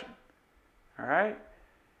section. All right?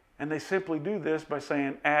 And they simply do this by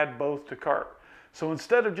saying add both to cart. So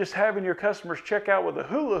instead of just having your customers check out with a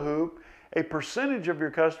hula hoop, a percentage of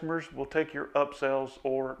your customers will take your upsells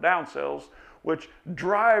or downsells, which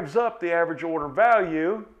drives up the average order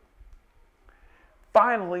value,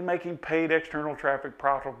 finally making paid external traffic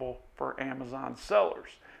profitable for Amazon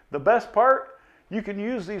sellers. The best part, you can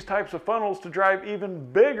use these types of funnels to drive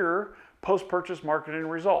even bigger post-purchase marketing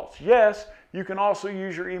results. Yes, you can also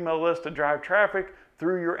use your email list to drive traffic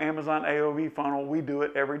through your Amazon AOV funnel. We do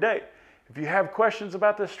it every day. If you have questions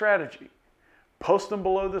about this strategy, post them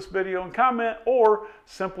below this video and comment, or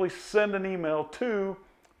simply send an email to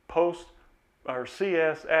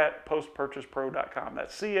cs@postpurchasepro.com.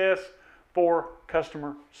 That's CS for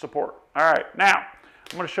customer support. All right, now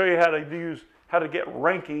I'm going to show you how to get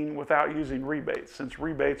ranking without using rebates, since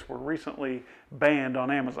rebates were recently banned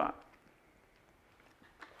on Amazon.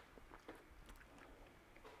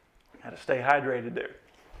 How to stay hydrated there.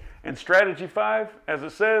 And strategy 5, as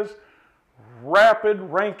it says, rapid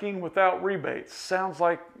ranking without rebates. Sounds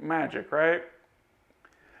like magic, right?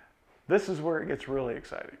 This is where it gets really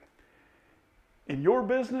exciting. In your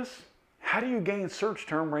business, how do you gain search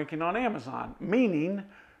term ranking on Amazon? Meaning,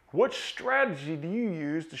 what strategy do you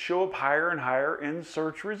use to show up higher and higher in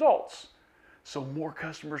search results so more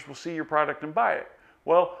customers will see your product and buy it?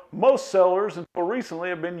 Well, most sellers until recently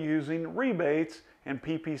have been using rebates and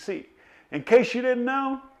PPC. In case you didn't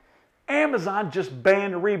know, Amazon just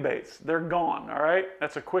banned rebates. They're gone, all right?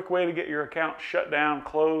 That's a quick way to get your account shut down,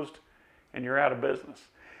 closed, and you're out of business.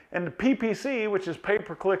 And the PPC, which is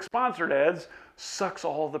pay-per-click sponsored ads, sucks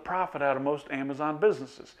all the profit out of most Amazon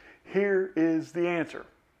businesses. Here is the answer.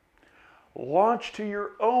 Launch to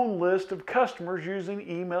your own list of customers using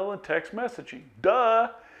email and text messaging. Duh!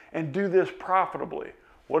 And do this profitably.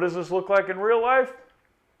 What does this look like in real life?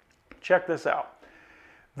 Check this out.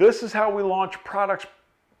 This is how we launch products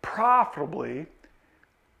profitably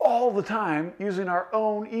all the time using our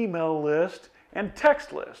own email list and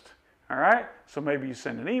text list. All right? So maybe you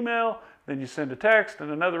send an email, then you send a text,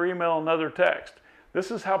 and another email, another text. This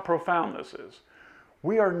is how profound this is.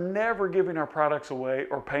 We are never giving our products away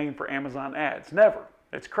or paying for Amazon ads. Never.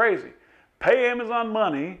 It's crazy. Pay Amazon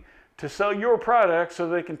money to sell your product so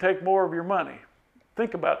they can take more of your money.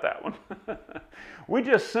 Think about that one. We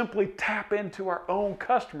just simply tap into our own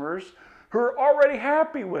customers who are already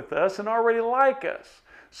happy with us and already like us,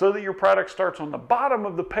 so that your product starts on the bottom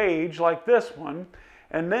of the page like this one,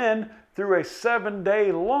 and then through a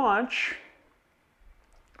 7-day launch,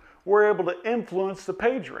 we're able to influence the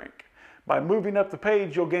page rank. By moving up the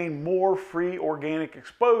page, you'll gain more free organic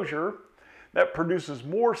exposure that produces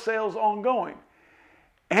more sales ongoing.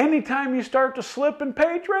 Anytime you start to slip in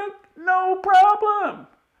page rank, no problem.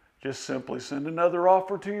 Just simply send another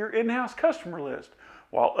offer to your in-house customer list.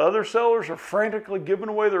 While other sellers are frantically giving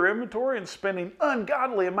away their inventory and spending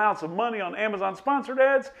ungodly amounts of money on Amazon sponsored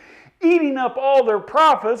ads, eating up all their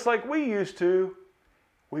profits like we used to,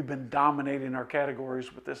 we've been dominating our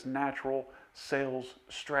categories with this natural sales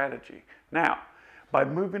strategy. Now, by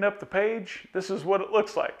moving up the page, this is what it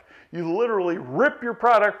looks like. You literally rip your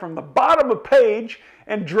product from the bottom of the page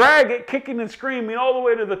and drag it kicking and screaming all the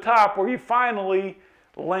way to the top, where you finally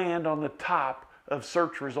land on the top of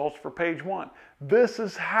search results for page 1. This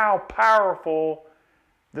is how powerful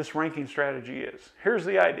this ranking strategy is. Here's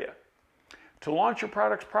the idea. To launch your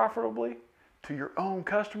products profitably to your own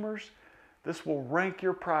customers, this will rank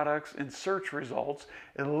your products in search results,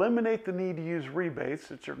 eliminate the need to use rebates,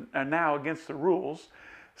 which are now against the rules,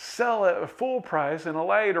 sell at a full price, and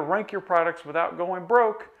allow you to rank your products without going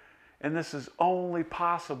broke. And this is only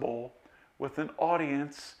possible with an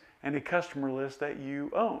audience and a customer list that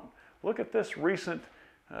you own. Look at this recent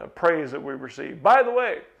praise that we received. By the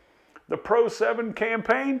way, the Pro 7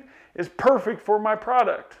 campaign is perfect for my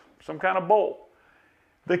product, some kind of bowl.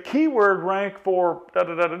 The keyword rank for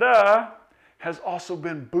da-da-da-da-da has also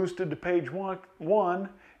been boosted to page one,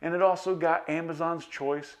 and it also got Amazon's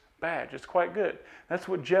Choice badge. It's quite good. That's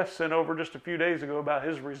what Jeff sent over just a few days ago about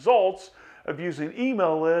his results of using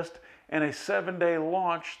email list and a 7-day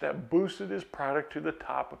launch that boosted his product to the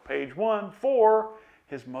top of page 1 for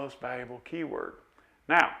his most valuable keyword.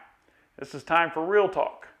 Now, this is time for real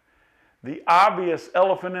talk. The obvious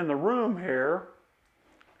elephant in the room here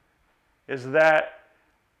is that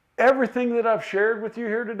everything that I've shared with you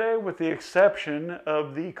here today, with the exception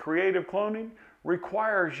of the creative cloning,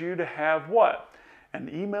 requires you to have what? An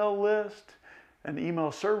email list, an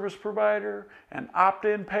email service provider, an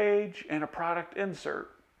opt-in page, and a product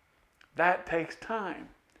insert. That takes time.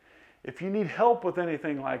 If you need help with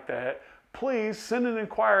anything like that, please send an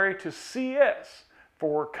inquiry to CS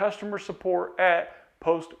for customer support at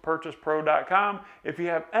postpurchasepro.com. If you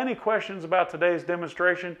have any questions about today's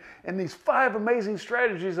demonstration and these 5 amazing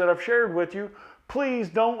strategies that I've shared with you, please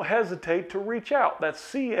don't hesitate to reach out. That's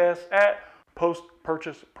CS at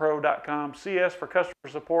postpurchasepro.com, CS for customer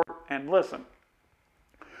support. And listen,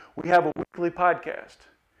 we have a weekly podcast.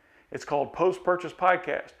 It's called Post Purchase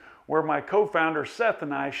Podcast, where my co-founder Seth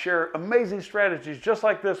and I share amazing strategies just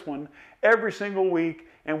like this one every single week,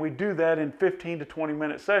 and we do that in 15 to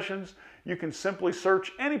 20-minute sessions. You can simply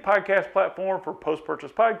search any podcast platform for Post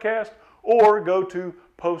Purchase Podcast, or go to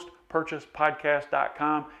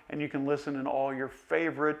postpurchasepodcast.com and you can listen in all your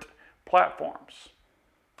favorite platforms.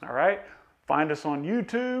 All right? Find us on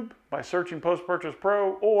YouTube by searching Post Purchase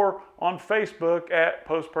Pro, or on Facebook at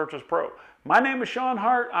Post Purchase Pro. My name is Sean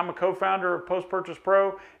Hart. I'm a co-founder of Post Purchase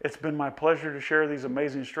Pro. It's been my pleasure to share these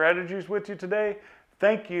amazing strategies with you today.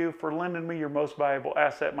 Thank you for lending me your most valuable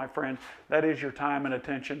asset, my friend. That is your time and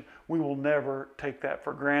attention. We will never take that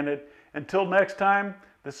for granted. Until next time,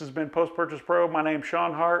 this has been Post Purchase Pro. My name's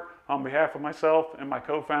Sean Hart. On behalf of myself and my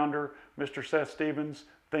co-founder, Mr. Seth Stevens,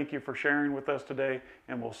 thank you for sharing with us today,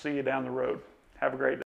 and we'll see you down the road. Have a great day.